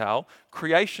detail,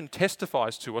 creation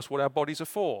testifies to us what our bodies are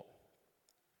for.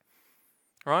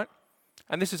 Right?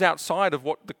 And this is outside of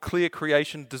what the clear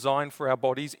creation design for our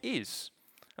bodies is.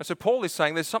 And so Paul is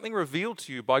saying there's something revealed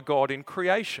to you by God in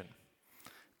creation.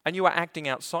 And you are acting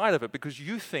outside of it because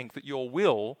you think that your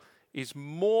will is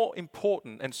more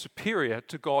important and superior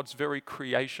to God's very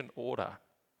creation order.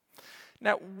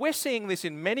 Now, we're seeing this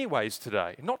in many ways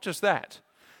today, not just that.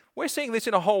 We're seeing this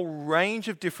in a whole range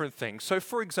of different things. So,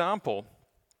 for example,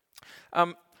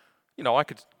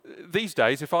 these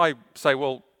days, if I say,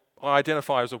 well, I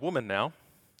identify as a woman now,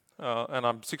 and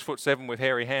I'm 6'7" with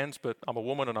hairy hands, but I'm a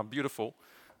woman and I'm beautiful,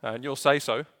 and you'll say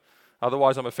so,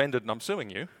 otherwise I'm offended and I'm suing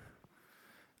you.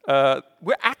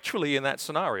 We're actually in that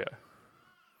scenario.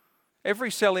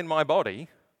 Every cell in my body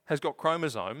has got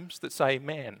chromosomes that say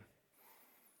man.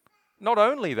 Not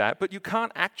only that, but you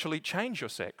can't actually change your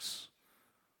sex.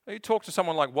 You talk to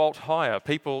someone like Walt Heyer,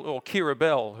 or Kira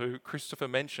Bell, who Christopher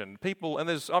mentioned,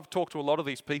 I've talked to a lot of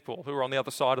these people who are on the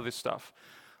other side of this stuff,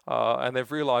 and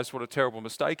they've realised what a terrible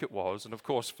mistake it was. And of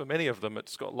course, for many of them,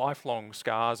 it's got lifelong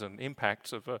scars and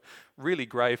impacts of a really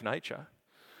grave nature.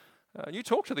 You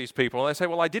talk to these people, and they say,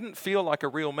 well, I didn't feel like a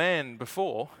real man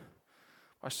before.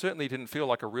 I certainly didn't feel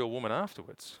like a real woman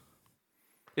afterwards.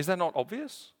 Is that not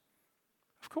obvious?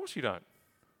 Of course you don't.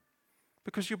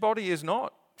 Because your body is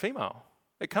not female.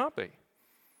 It can't be.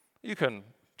 You can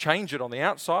change it on the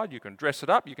outside, you can dress it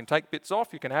up, you can take bits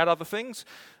off, you can add other things,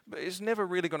 but it's never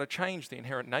really going to change the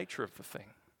inherent nature of the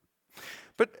thing.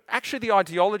 But actually the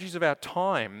ideologies of our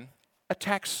time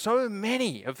attack so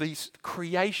many of these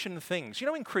creation things. You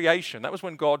know, in creation, that was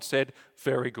when God said,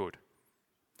 very good.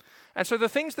 And so the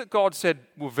things that God said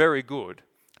were very good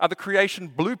are the creation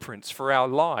blueprints for our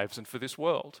lives and for this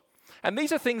world. And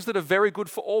these are things that are very good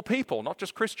for all people, not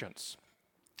just Christians.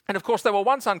 And of course, they were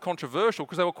once uncontroversial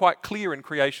because they were quite clear in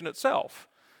creation itself.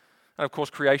 And of course,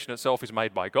 creation itself is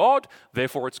made by God,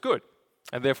 therefore it's good,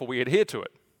 and therefore we adhere to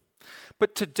it.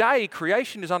 But today,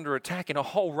 creation is under attack in a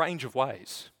whole range of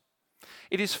ways.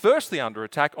 It is firstly under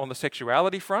attack on the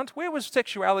sexuality front. Where was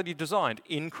sexuality designed?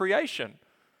 In creation.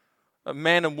 A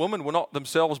man and woman were not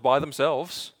themselves by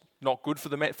themselves, not good for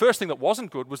the man. First thing that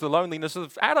wasn't good was the loneliness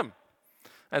of Adam.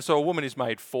 And so a woman is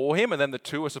made for him, and then the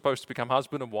two are supposed to become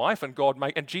husband and wife, and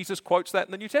Jesus quotes that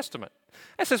in the New Testament.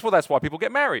 And says, well, that's why people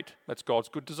get married. That's God's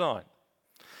good design.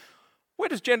 Where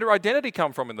does gender identity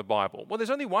come from in the Bible? Well, there's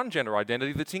only one gender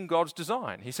identity that's in God's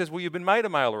design. He says, well, you've been made a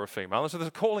male or a female, and so there's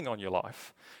a calling on your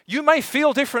life. You may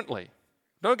feel differently.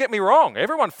 Don't get me wrong.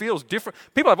 Everyone feels different.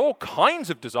 People have all kinds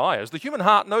of desires. The human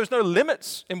heart knows no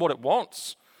limits in what it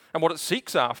wants and what it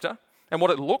seeks after and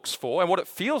what it looks for and what it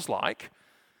feels like.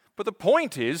 But the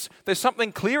point is, there's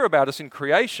something clear about us in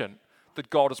creation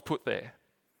that God has put there.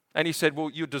 And he said,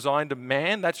 well, you're designed a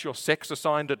man, that's your sex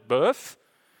assigned at birth.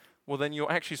 Well, then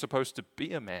you're actually supposed to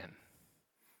be a man.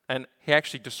 And he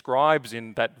actually describes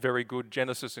in that very good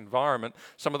Genesis environment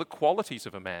some of the qualities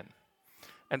of a man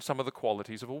and some of the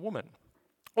qualities of a woman.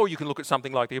 Or you can look at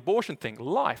something like the abortion thing,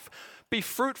 life. Be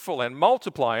fruitful and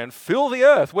multiply and fill the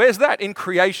earth. Where's that? In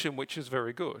creation, which is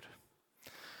very good.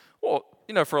 Or,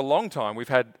 for a long time we've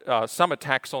had some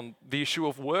attacks on the issue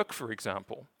of work, for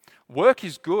example. Work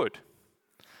is good.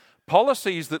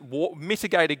 Policies that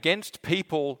mitigate against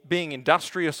people being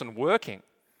industrious and working,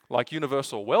 like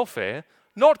universal welfare,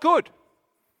 not good.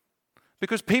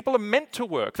 Because people are meant to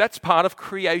work. That's part of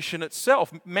creation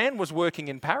itself. Man was working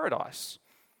in paradise.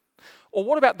 Or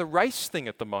what about the race thing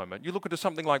at the moment? You look at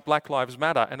something like Black Lives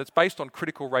Matter, and it's based on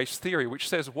critical race theory, which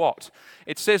says what?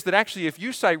 It says that actually if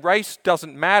you say race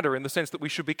doesn't matter in the sense that we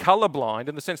should be colorblind,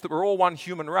 in the sense that we're all one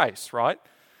human race, right?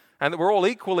 And that we're all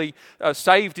equally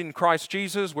saved in Christ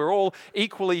Jesus, we're all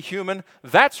equally human,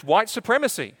 that's white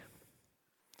supremacy.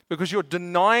 Because you're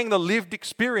denying the lived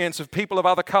experience of people of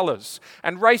other colors.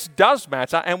 And race does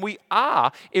matter, and we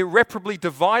are irreparably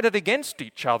divided against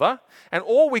each other, and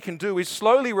all we can do is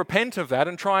slowly repent of that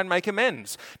and try and make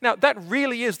amends. Now, that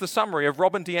really is the summary of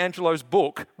Robin DiAngelo's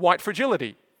book, White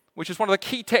Fragility, which is one of the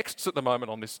key texts at the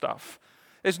moment on this stuff.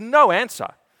 There's no answer.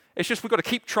 It's just we've got to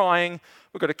keep trying,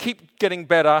 we've got to keep getting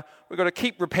better, we've got to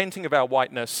keep repenting of our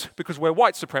whiteness because we're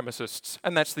white supremacists,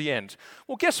 and that's the end.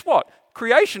 Well, guess what?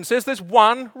 Creation says there's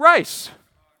one race.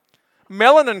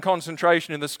 Melanin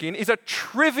concentration in the skin is a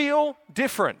trivial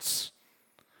difference.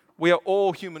 We are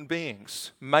all human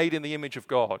beings made in the image of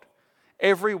God.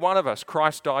 Every one of us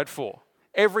Christ died for.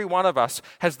 Every one of us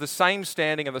has the same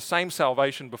standing and the same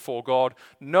salvation before God,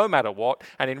 no matter what.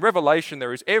 And in Revelation,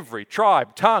 there is every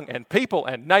tribe, tongue, and people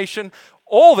and nation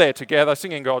all there together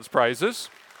singing God's praises.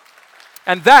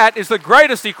 And that is the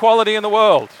greatest equality in the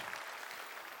world.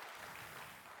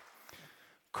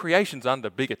 Creation's under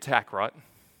big attack, right?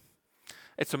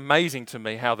 It's amazing to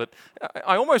me how that,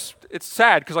 it's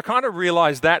sad because I kind of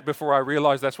realized that before I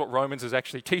realized that's what Romans is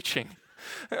actually teaching.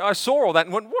 I saw all that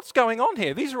and went, what's going on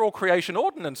here? These are all creation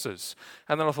ordinances.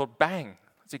 And then I thought, bang,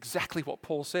 It's exactly what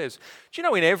Paul says. Do you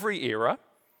know in every era,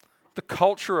 the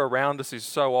culture around us is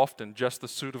so often just the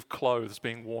suit of clothes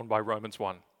being worn by Romans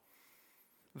 1.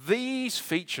 These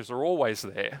features are always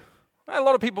there. A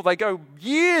lot of people, they go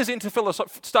years into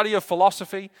study of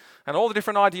philosophy and all the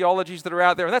different ideologies that are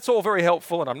out there, and that's all very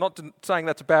helpful, and I'm not saying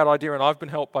that's a bad idea, and I've been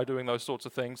helped by doing those sorts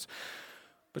of things.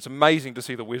 But it's amazing to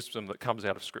see the wisdom that comes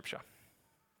out of Scripture.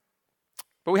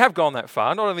 But we have gone that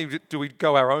far. Not only do we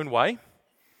go our own way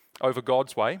over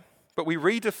God's way, but we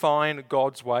redefine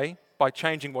God's way by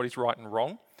changing what is right and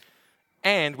wrong,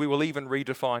 and we will even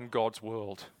redefine God's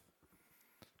world.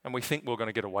 And we think we're going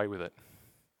to get away with it.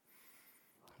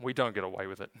 We don't get away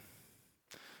with it.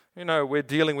 You know, we're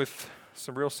dealing with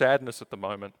some real sadness at the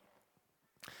moment.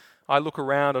 I look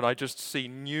around and I just see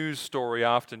news story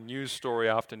after news story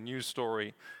after news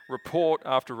story, report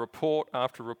after report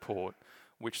after report,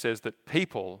 which says that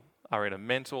people are in a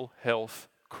mental health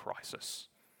crisis.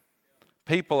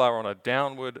 People are on a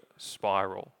downward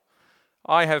spiral.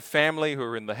 I have family who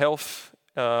are in the health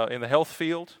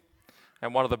field.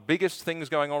 And one of the biggest things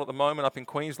going on at the moment up in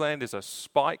Queensland is a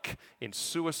spike in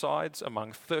suicides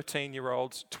among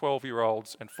 13-year-olds,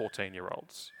 12-year-olds, and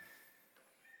 14-year-olds.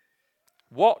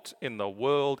 What in the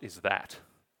world is that?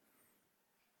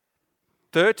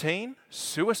 13?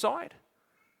 Suicide?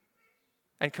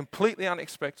 And completely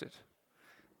unexpected.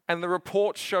 And the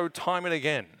reports show time and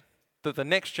again that the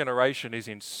next generation is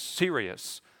in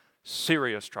serious,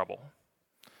 serious trouble.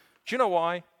 Do you know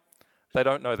why? They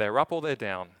don't know they're up or they're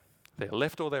down. They're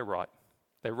left or they're right.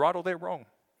 They're right or they're wrong.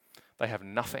 They have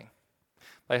nothing.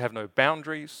 They have no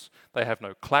boundaries. They have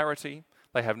no clarity.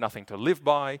 They have nothing to live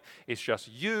by. It's just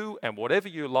you and whatever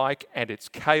you like, and it's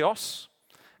chaos,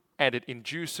 and it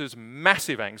induces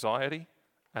massive anxiety,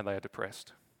 and they are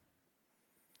depressed.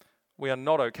 We are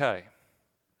not okay.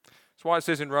 That's why it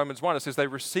says in Romans 1, it says they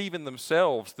receive in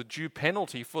themselves the due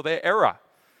penalty for their error.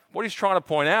 What he's trying to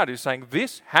point out is saying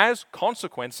this has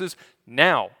consequences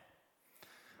now.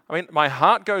 I mean, my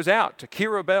heart goes out to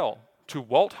Kira Bell, to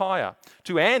Walt Heyer,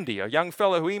 to Andy, a young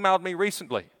fellow who emailed me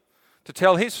recently to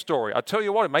tell his story. I tell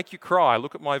you what, it'll make you cry.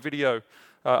 Look at my video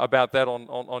about that on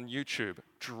YouTube.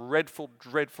 Dreadful,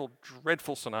 dreadful,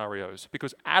 dreadful scenarios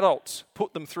because adults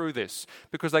put them through this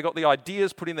because they got the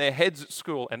ideas put in their heads at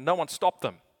school and no one stopped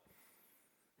them.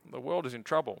 The world is in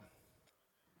trouble.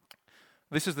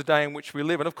 This is the day in which we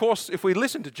live. And of course, if we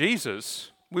listened to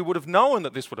Jesus, we would have known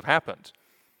that this would have happened.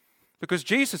 Because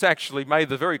Jesus actually made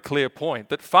the very clear point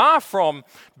that far from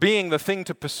being the thing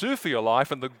to pursue for your life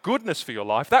and the goodness for your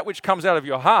life, that which comes out of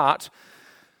your heart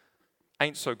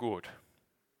ain't so good.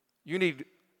 You need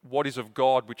what is of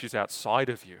God which is outside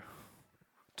of you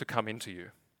to come into you,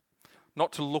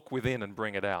 not to look within and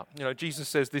bring it out. You know, Jesus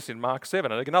says this in Mark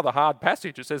 7, and another hard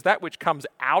passage. It says that which comes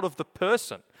out of the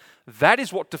person, that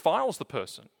is what defiles the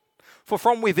person. For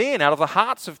from within, out of the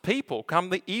hearts of people, come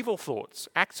the evil thoughts,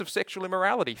 acts of sexual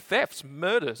immorality, thefts,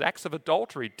 murders, acts of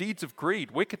adultery, deeds of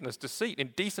greed, wickedness, deceit,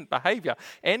 indecent behavior,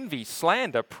 envy,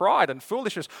 slander, pride, and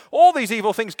foolishness. All these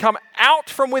evil things come out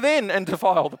from within and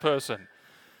defile the person.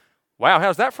 Wow,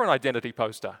 how's that for an identity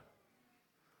poster?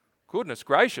 Goodness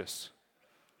gracious.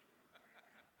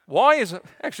 Why is it?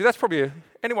 Actually, that's probably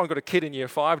anyone got a kid in year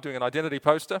 5 doing an identity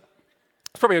poster?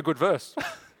 It's probably a good verse.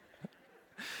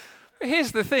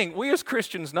 Here's the thing, we as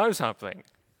Christians know something.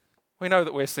 We know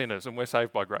that we're sinners and we're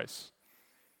saved by grace.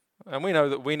 And we know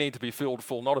that we need to be filled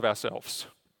full, not of ourselves.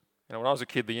 You know, when I was a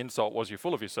kid, the insult was you're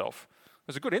full of yourself. It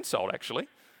was a good insult, actually,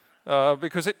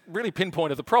 because it really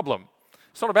pinpointed the problem.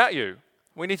 It's not about you.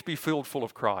 We need to be filled full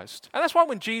of Christ. And that's why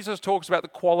when Jesus talks about the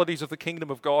qualities of the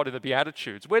kingdom of God in the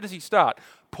Beatitudes, where does he start?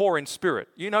 Poor in spirit.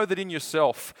 You know that in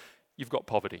yourself, you've got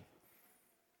poverty.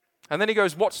 And then he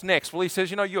goes, what's next? Well, he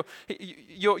says, you know,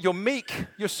 you're meek.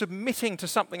 You're submitting to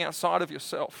something outside of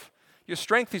yourself. Your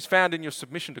strength is found in your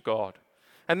submission to God.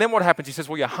 And then what happens? He says,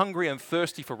 well, you're hungry and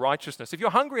thirsty for righteousness. If you're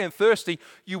hungry and thirsty,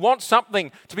 you want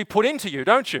something to be put into you,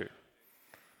 don't you?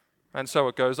 And so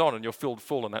it goes on, and you're filled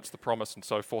full, and that's the promise and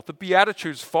so forth. The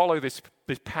Beatitudes follow this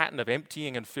pattern of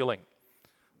emptying and filling,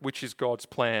 which is God's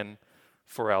plan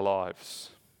for our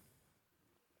lives.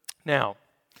 Now,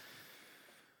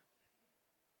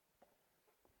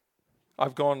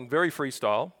 I've gone very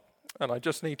freestyle, and I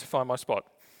just need to find my spot.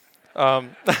 I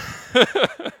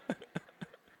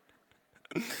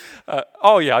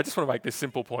just want to make this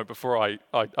simple point before I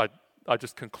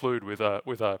just conclude with a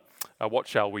what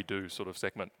shall we do sort of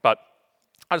segment. But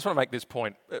I just want to make this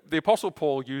point. The Apostle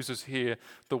Paul uses here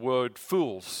the word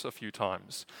fools a few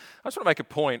times. I just want to make a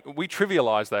point. We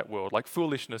trivialize that word, like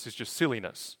foolishness is just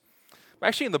silliness.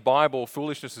 Actually, in the Bible,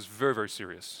 foolishness is very, very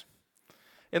serious.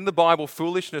 In the Bible,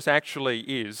 foolishness actually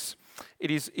is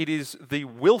It is the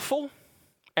willful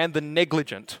and the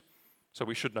negligent, so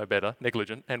we should know better,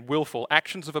 negligent and willful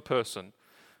actions of a person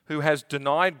who has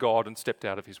denied God and stepped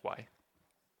out of his way.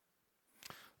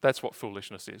 That's what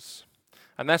foolishness is.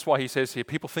 And that's why he says here,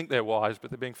 people think they're wise, but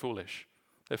they're being foolish.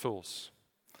 They're fools.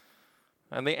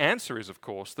 And the answer is, of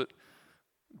course, that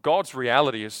God's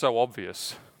reality is so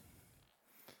obvious.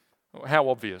 How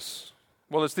obvious?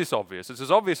 Well, it's this obvious. It's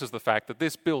as obvious as the fact that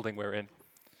this building we're in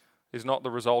is not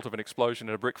the result of an explosion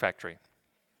in a brick factory.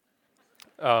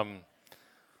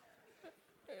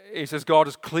 He says God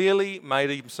has clearly made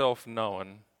himself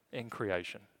known in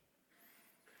creation.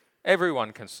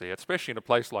 Everyone can see it, especially in a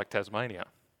place like Tasmania.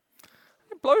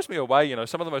 It blows me away,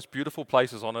 some of the most beautiful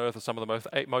places on earth are some of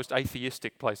the most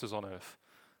atheistic places on earth.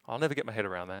 I'll never get my head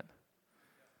around that.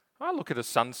 I look at a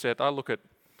sunset, I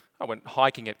went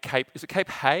hiking at Cape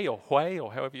Hay or Hui,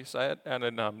 or however you say it, and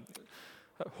in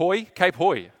Cape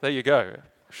Hoy, there you go.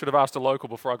 Should have asked a local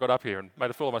before I got up here and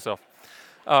made a fool of myself.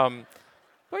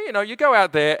 But you go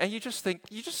out there and you just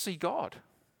see God.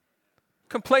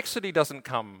 Complexity doesn't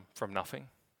come from nothing.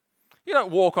 You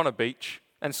don't walk on a beach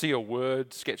and see a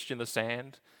word sketched in the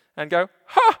sand and go,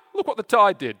 ha, look what the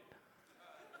tide did.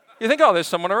 You think, oh, there's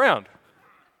someone around.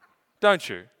 Don't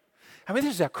you? I mean,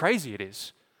 this is how crazy it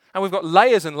is. And we've got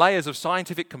layers and layers of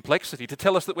scientific complexity to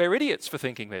tell us that we're idiots for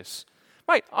thinking this.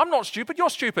 Mate, I'm not stupid, you're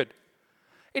stupid.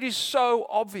 It is so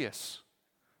obvious.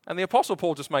 And the Apostle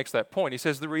Paul just makes that point. He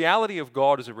says the reality of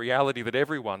God is a reality that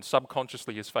everyone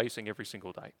subconsciously is facing every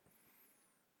single day.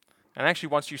 And actually,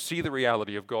 once you see the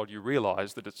reality of God, you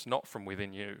realize that it's not from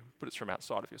within you, but it's from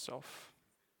outside of yourself.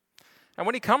 And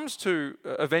when he comes to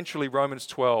eventually Romans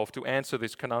 12 to answer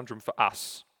this conundrum for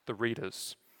us, the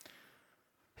readers,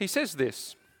 he says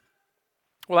this.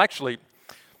 Well, actually,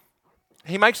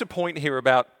 he makes a point here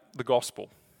about the gospel.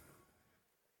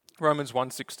 Romans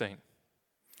 1:16.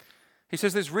 He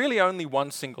says there's really only one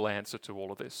single answer to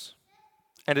all of this,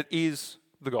 and it is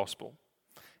the gospel.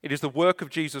 It is the work of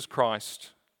Jesus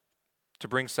Christ to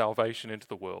bring salvation into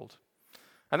the world.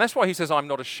 And that's why he says, I'm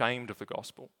not ashamed of the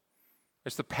gospel.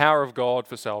 It's the power of God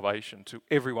for salvation to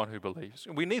everyone who believes.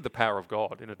 And we need the power of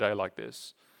God in a day like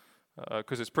this,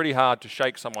 because it's pretty hard to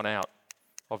shake someone out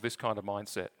of this kind of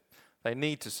mindset. They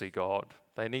need to see God.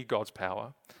 They need God's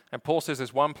power. And Paul says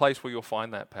there's one place where you'll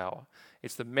find that power.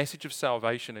 It's the message of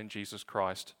salvation in Jesus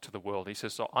Christ to the world. He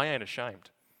says, so I ain't ashamed.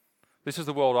 This is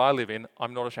the world I live in.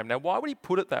 I'm not ashamed. Now, why would he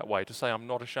put it that way, to say I'm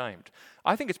not ashamed?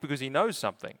 I think it's because he knows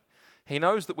something. He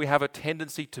knows that we have a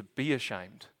tendency to be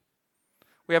ashamed.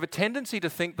 We have a tendency to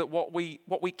think that what we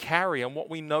carry and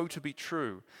what we know to be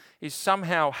true is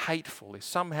somehow hateful, is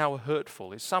somehow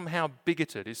hurtful, is somehow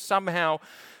bigoted, is somehow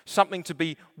something to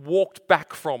be walked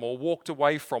back from or walked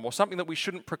away from, or something that we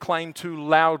shouldn't proclaim too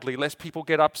loudly lest people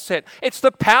get upset. It's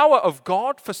the power of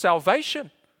God for salvation.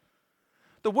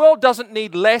 The world doesn't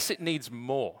need less, it needs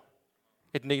more.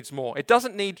 It needs more. It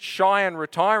doesn't need shy and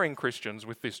retiring Christians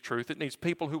with this truth. It needs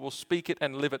people who will speak it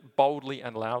and live it boldly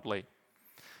and loudly,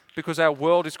 because our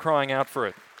world is crying out for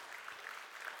it.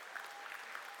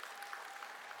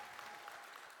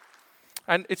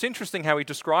 And it's interesting how he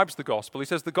describes the gospel. He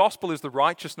says the gospel is the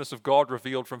righteousness of God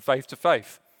revealed from faith to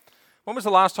faith. When was the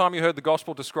last time you heard the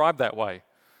gospel described that way?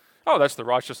 Oh, that's the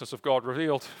righteousness of God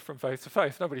revealed from faith to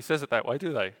faith. Nobody says it that way,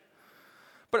 do they?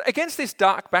 But against this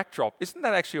dark backdrop, isn't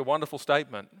that actually a wonderful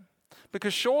statement?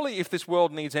 Because surely if this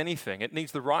world needs anything, it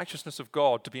needs the righteousness of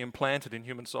God to be implanted in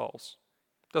human souls,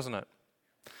 doesn't it?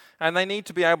 And they need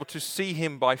to be able to see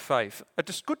him by faith. A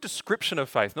good description of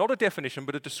faith, not a definition,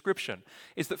 but a description,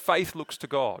 is that faith looks to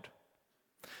God.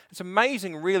 It's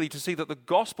amazing, really, to see that the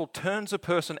gospel turns a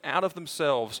person out of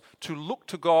themselves to look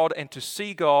to God and to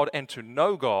see God and to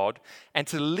know God and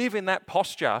to live in that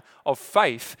posture of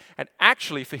faith, and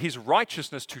actually for his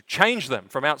righteousness to change them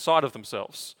from outside of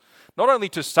themselves. Not only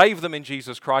to save them in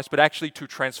Jesus Christ, but actually to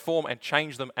transform and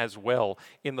change them as well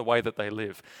in the way that they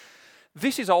live.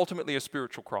 This is ultimately a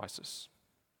spiritual crisis.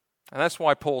 And that's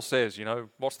why Paul says,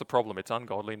 what's the problem? It's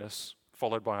ungodliness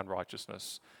followed by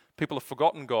unrighteousness. People have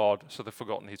forgotten God, so they've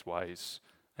forgotten his ways.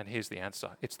 And here's the answer.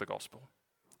 It's the gospel.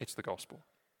 It's the gospel.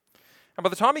 And by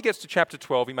the time he gets to chapter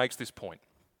 12, he makes this point.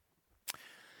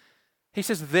 He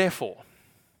says, therefore.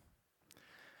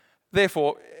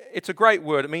 Therefore, it's a great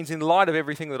word. It means in light of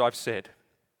everything that I've said.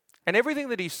 And everything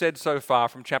that he's said so far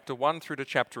from chapter 1 through to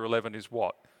chapter 11 is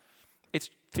what? It's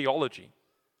theology.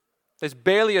 There's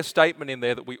barely a statement in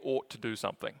there that we ought to do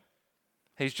something.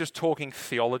 He's just talking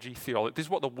theology.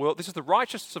 This is the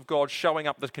righteousness of God showing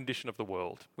up the condition of the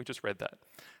world. We just read that.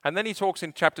 And then he talks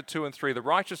in chapter 2 and 3, the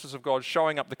righteousness of God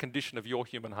showing up the condition of your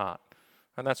human heart.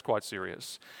 And that's quite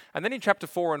serious. And then in chapter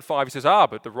 4 and 5, he says,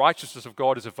 but the righteousness of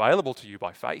God is available to you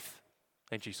by faith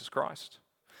in Jesus Christ.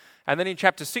 And then in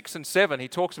chapter 6 and 7, he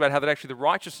talks about how that actually the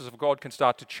righteousness of God can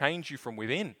start to change you from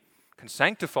within, can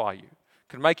sanctify you,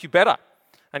 can make you better,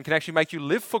 and can actually make you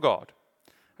live for God.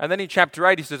 And then in chapter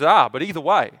 8, he says, but either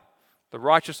way, the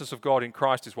righteousness of God in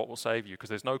Christ is what will save you, because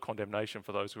there's no condemnation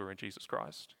for those who are in Jesus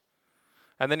Christ.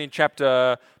 And then in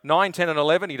chapter 9, 10, and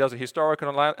 11, he does a historical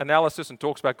analysis and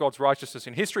talks about God's righteousness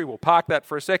in history. We'll park that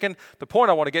for a second. The point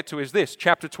I want to get to is this,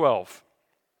 chapter 12.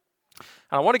 And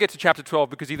I want to get to chapter 12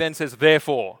 because he then says,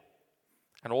 therefore.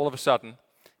 And all of a sudden,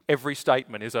 every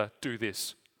statement is a do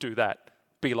this, do that,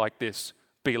 be like this,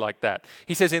 be like that.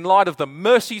 He says, in light of the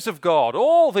mercies of God,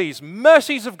 all these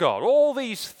mercies of God, all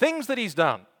these things that he's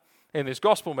done in this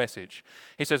gospel message,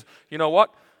 he says, you know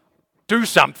what? Do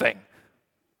something.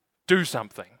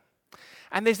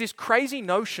 And there's this crazy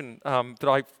notion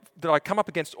that I come up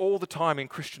against all the time in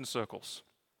Christian circles.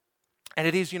 And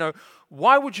it is,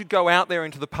 why would you go out there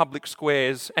into the public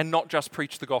squares and not just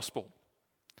preach the gospel?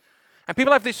 And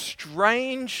people have this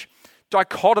strange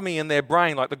dichotomy in their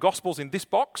brain, like the gospel's in this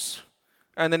box,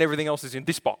 and then everything else is in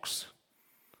this box.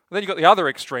 And then you've got the other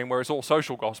extreme where it's all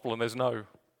social gospel and there's no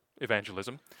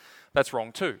evangelism. That's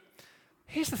wrong too.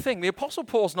 Here's the thing, the Apostle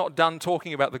Paul's not done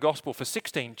talking about the gospel for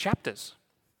 16 chapters.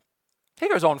 He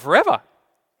goes on forever.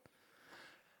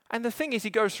 And the thing is, he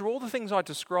goes through all the things I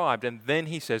described, and then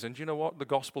he says, and you know what? The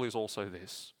gospel is also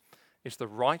this. It's the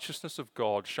righteousness of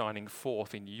God shining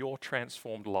forth in your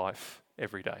transformed life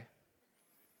every day.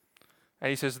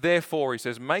 And he says, therefore,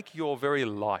 make your very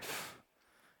life.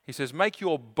 He says, make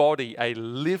your body a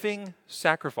living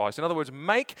sacrifice. In other words,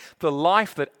 make the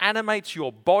life that animates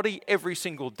your body every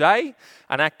single day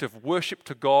an act of worship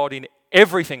to God in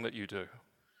everything that you do.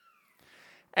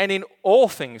 And in all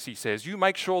things, he says, you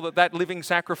make sure that that living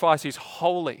sacrifice is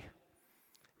holy.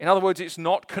 In other words, it's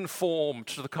not conformed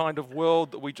to the kind of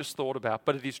world that we just thought about,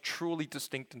 but it is truly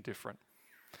distinct and different.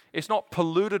 It's not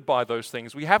polluted by those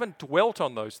things. We haven't dwelt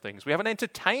on those things. We haven't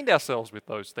entertained ourselves with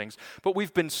those things. But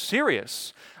we've been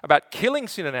serious about killing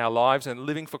sin in our lives and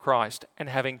living for Christ and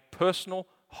having personal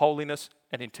holiness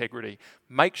and integrity.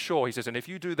 Make sure, he says, and if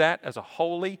you do that as a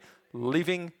holy,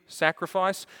 living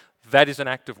sacrifice, that is an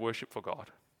act of worship for God.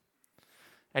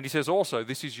 And he says also,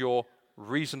 this is your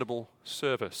reasonable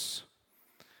service.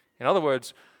 In other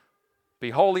words, be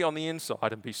holy on the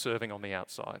inside and be serving on the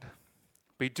outside.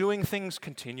 Be doing things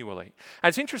continually. And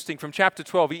it's interesting, from chapter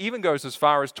 12, he even goes as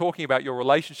far as talking about your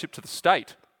relationship to the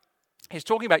state. He's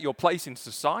talking about your place in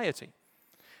society.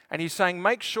 And he's saying,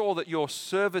 make sure that your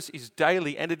service is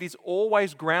daily and it is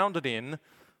always grounded in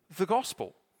the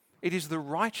gospel. It is the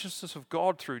righteousness of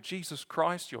God through Jesus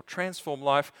Christ, your transformed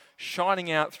life,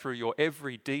 shining out through your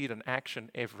every deed and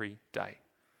action every day.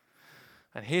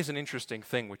 And here's an interesting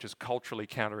thing which is culturally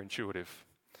counterintuitive.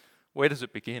 Where does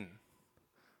it begin?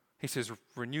 He says,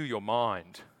 renew your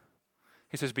mind.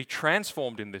 He says, be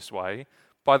transformed in this way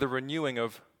by the renewing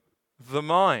of the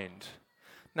mind.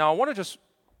 Now, I want to just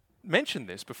mention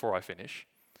this before I finish,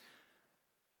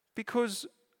 because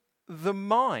the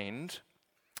mind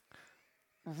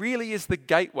really is the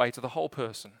gateway to the whole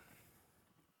person.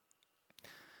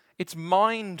 It's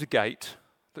mind gate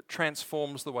that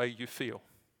transforms the way you feel.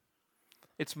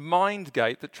 It's mind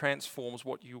gate that transforms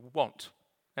what you want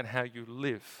and how you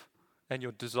live and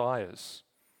your desires.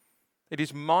 It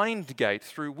is mind gate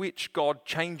through which God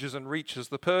changes and reaches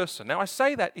the person. Now, I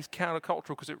say that is countercultural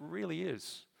because it really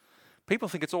is. People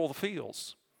think it's all the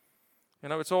feels.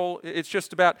 It's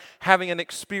just about having an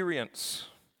experience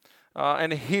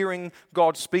and hearing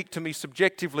God speak to me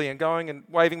subjectively and going and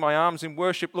waving my arms in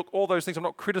worship. Look, all those things, I'm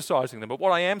not criticizing them, but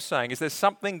what I am saying is there's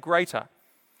something greater,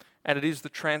 and it is the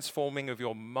transforming of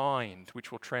your mind,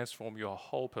 which will transform your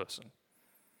whole person.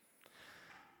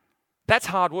 That's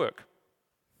hard work.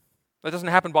 That doesn't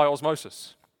happen by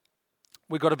osmosis.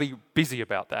 We've got to be busy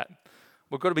about that.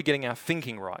 We've got to be getting our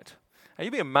thinking right. And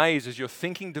you'll be amazed as your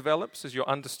thinking develops, as your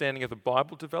understanding of the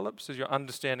Bible develops, as your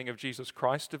understanding of Jesus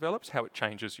Christ develops, how it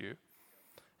changes you.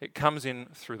 It comes in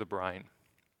through the brain.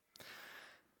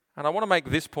 And I want to make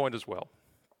this point as well.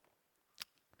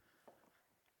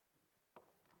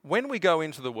 When we go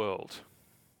into the world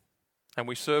and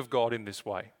we serve God in this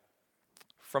way,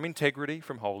 from integrity,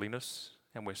 from holiness,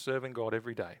 and we're serving God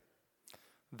every day,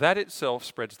 that itself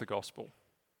spreads the gospel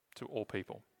to all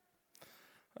people.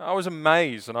 I was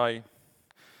amazed, and I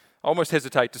almost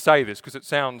hesitate to say this because it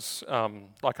sounds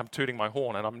like I'm tooting my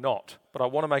horn, and I'm not, but I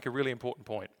want to make a really important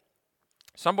point.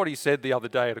 Somebody said the other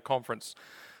day at a conference,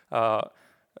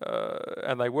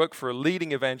 and they work for a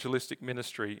leading evangelistic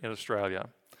ministry in Australia,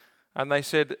 And they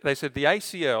said the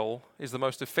ACL is the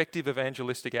most effective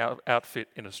evangelistic outfit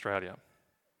in Australia.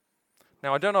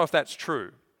 Now, I don't know if that's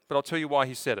true, but I'll tell you why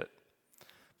he said it.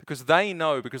 Because they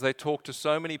know, because they talk to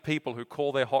so many people who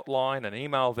call their hotline and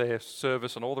email their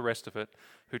service and all the rest of it,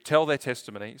 who tell their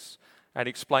testimonies and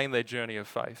explain their journey of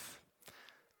faith.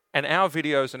 And our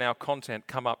videos and our content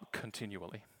come up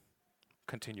continually.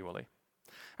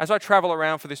 As I travel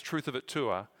around for this Truth of It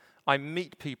tour, I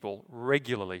meet people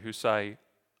regularly who say,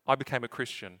 I became a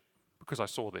Christian because I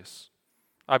saw this.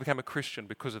 I became a Christian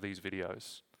because of these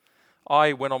videos.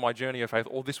 I went on my journey of faith,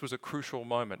 or this was a crucial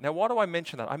moment. Now, why do I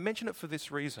mention that? I mention it for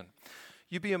this reason.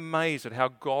 You'd be amazed at how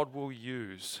God will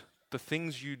use the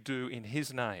things you do in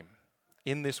His name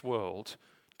in this world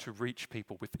to reach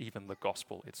people with even the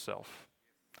gospel itself.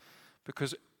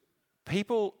 Because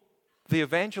the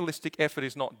evangelistic effort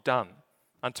is not done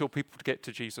until people get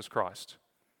to Jesus Christ.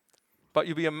 But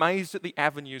you'll be amazed at the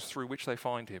avenues through which they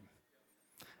find Him.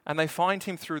 And they find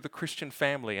Him through the Christian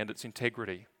family and its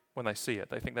integrity. When they see it,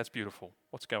 they think that's beautiful.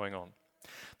 What's going on?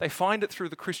 They find it through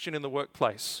the Christian in the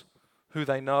workplace, who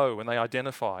they know and they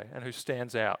identify and who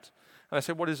stands out. And they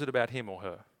say, what is it about him or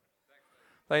her?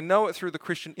 They know it through the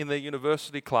Christian in their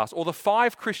university class, or the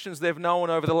 5 Christians they've known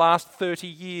over the last 30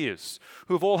 years,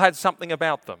 who have all had something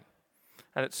about them,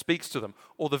 and it speaks to them.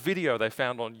 Or the video they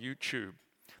found on YouTube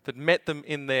that met them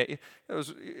in their...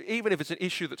 even if it's an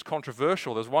issue that's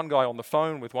controversial, there's one guy on the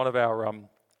phone with one of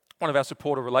our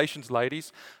supporter relations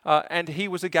ladies, and he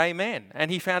was a gay man.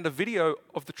 And he found a video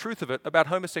of the truth of it about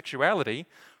homosexuality,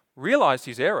 realized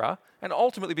his error, and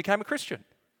ultimately became a Christian.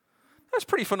 That's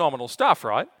pretty phenomenal stuff,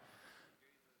 right?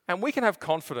 And we can have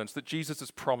confidence that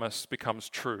Jesus' promise becomes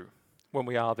true when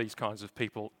we are these kinds of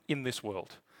people in this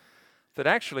world. That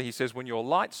actually, he says, when your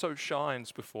light so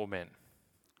shines before men,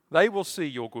 they will see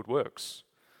your good works,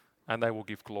 and they will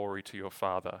give glory to your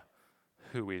Father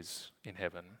who is in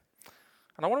heaven.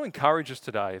 And I want to encourage us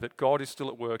today that God is still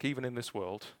at work even in this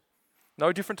world.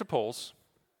 No different to Paul's.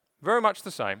 Very much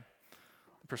the same.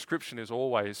 The prescription is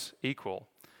always equal.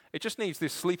 It just needs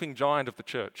this sleeping giant of the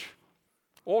church.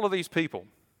 All of these people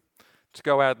to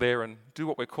go out there and do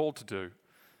what we're called to do.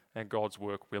 And God's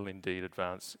work will indeed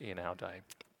advance in our day.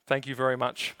 Thank you very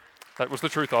much. That was the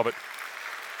truth of it.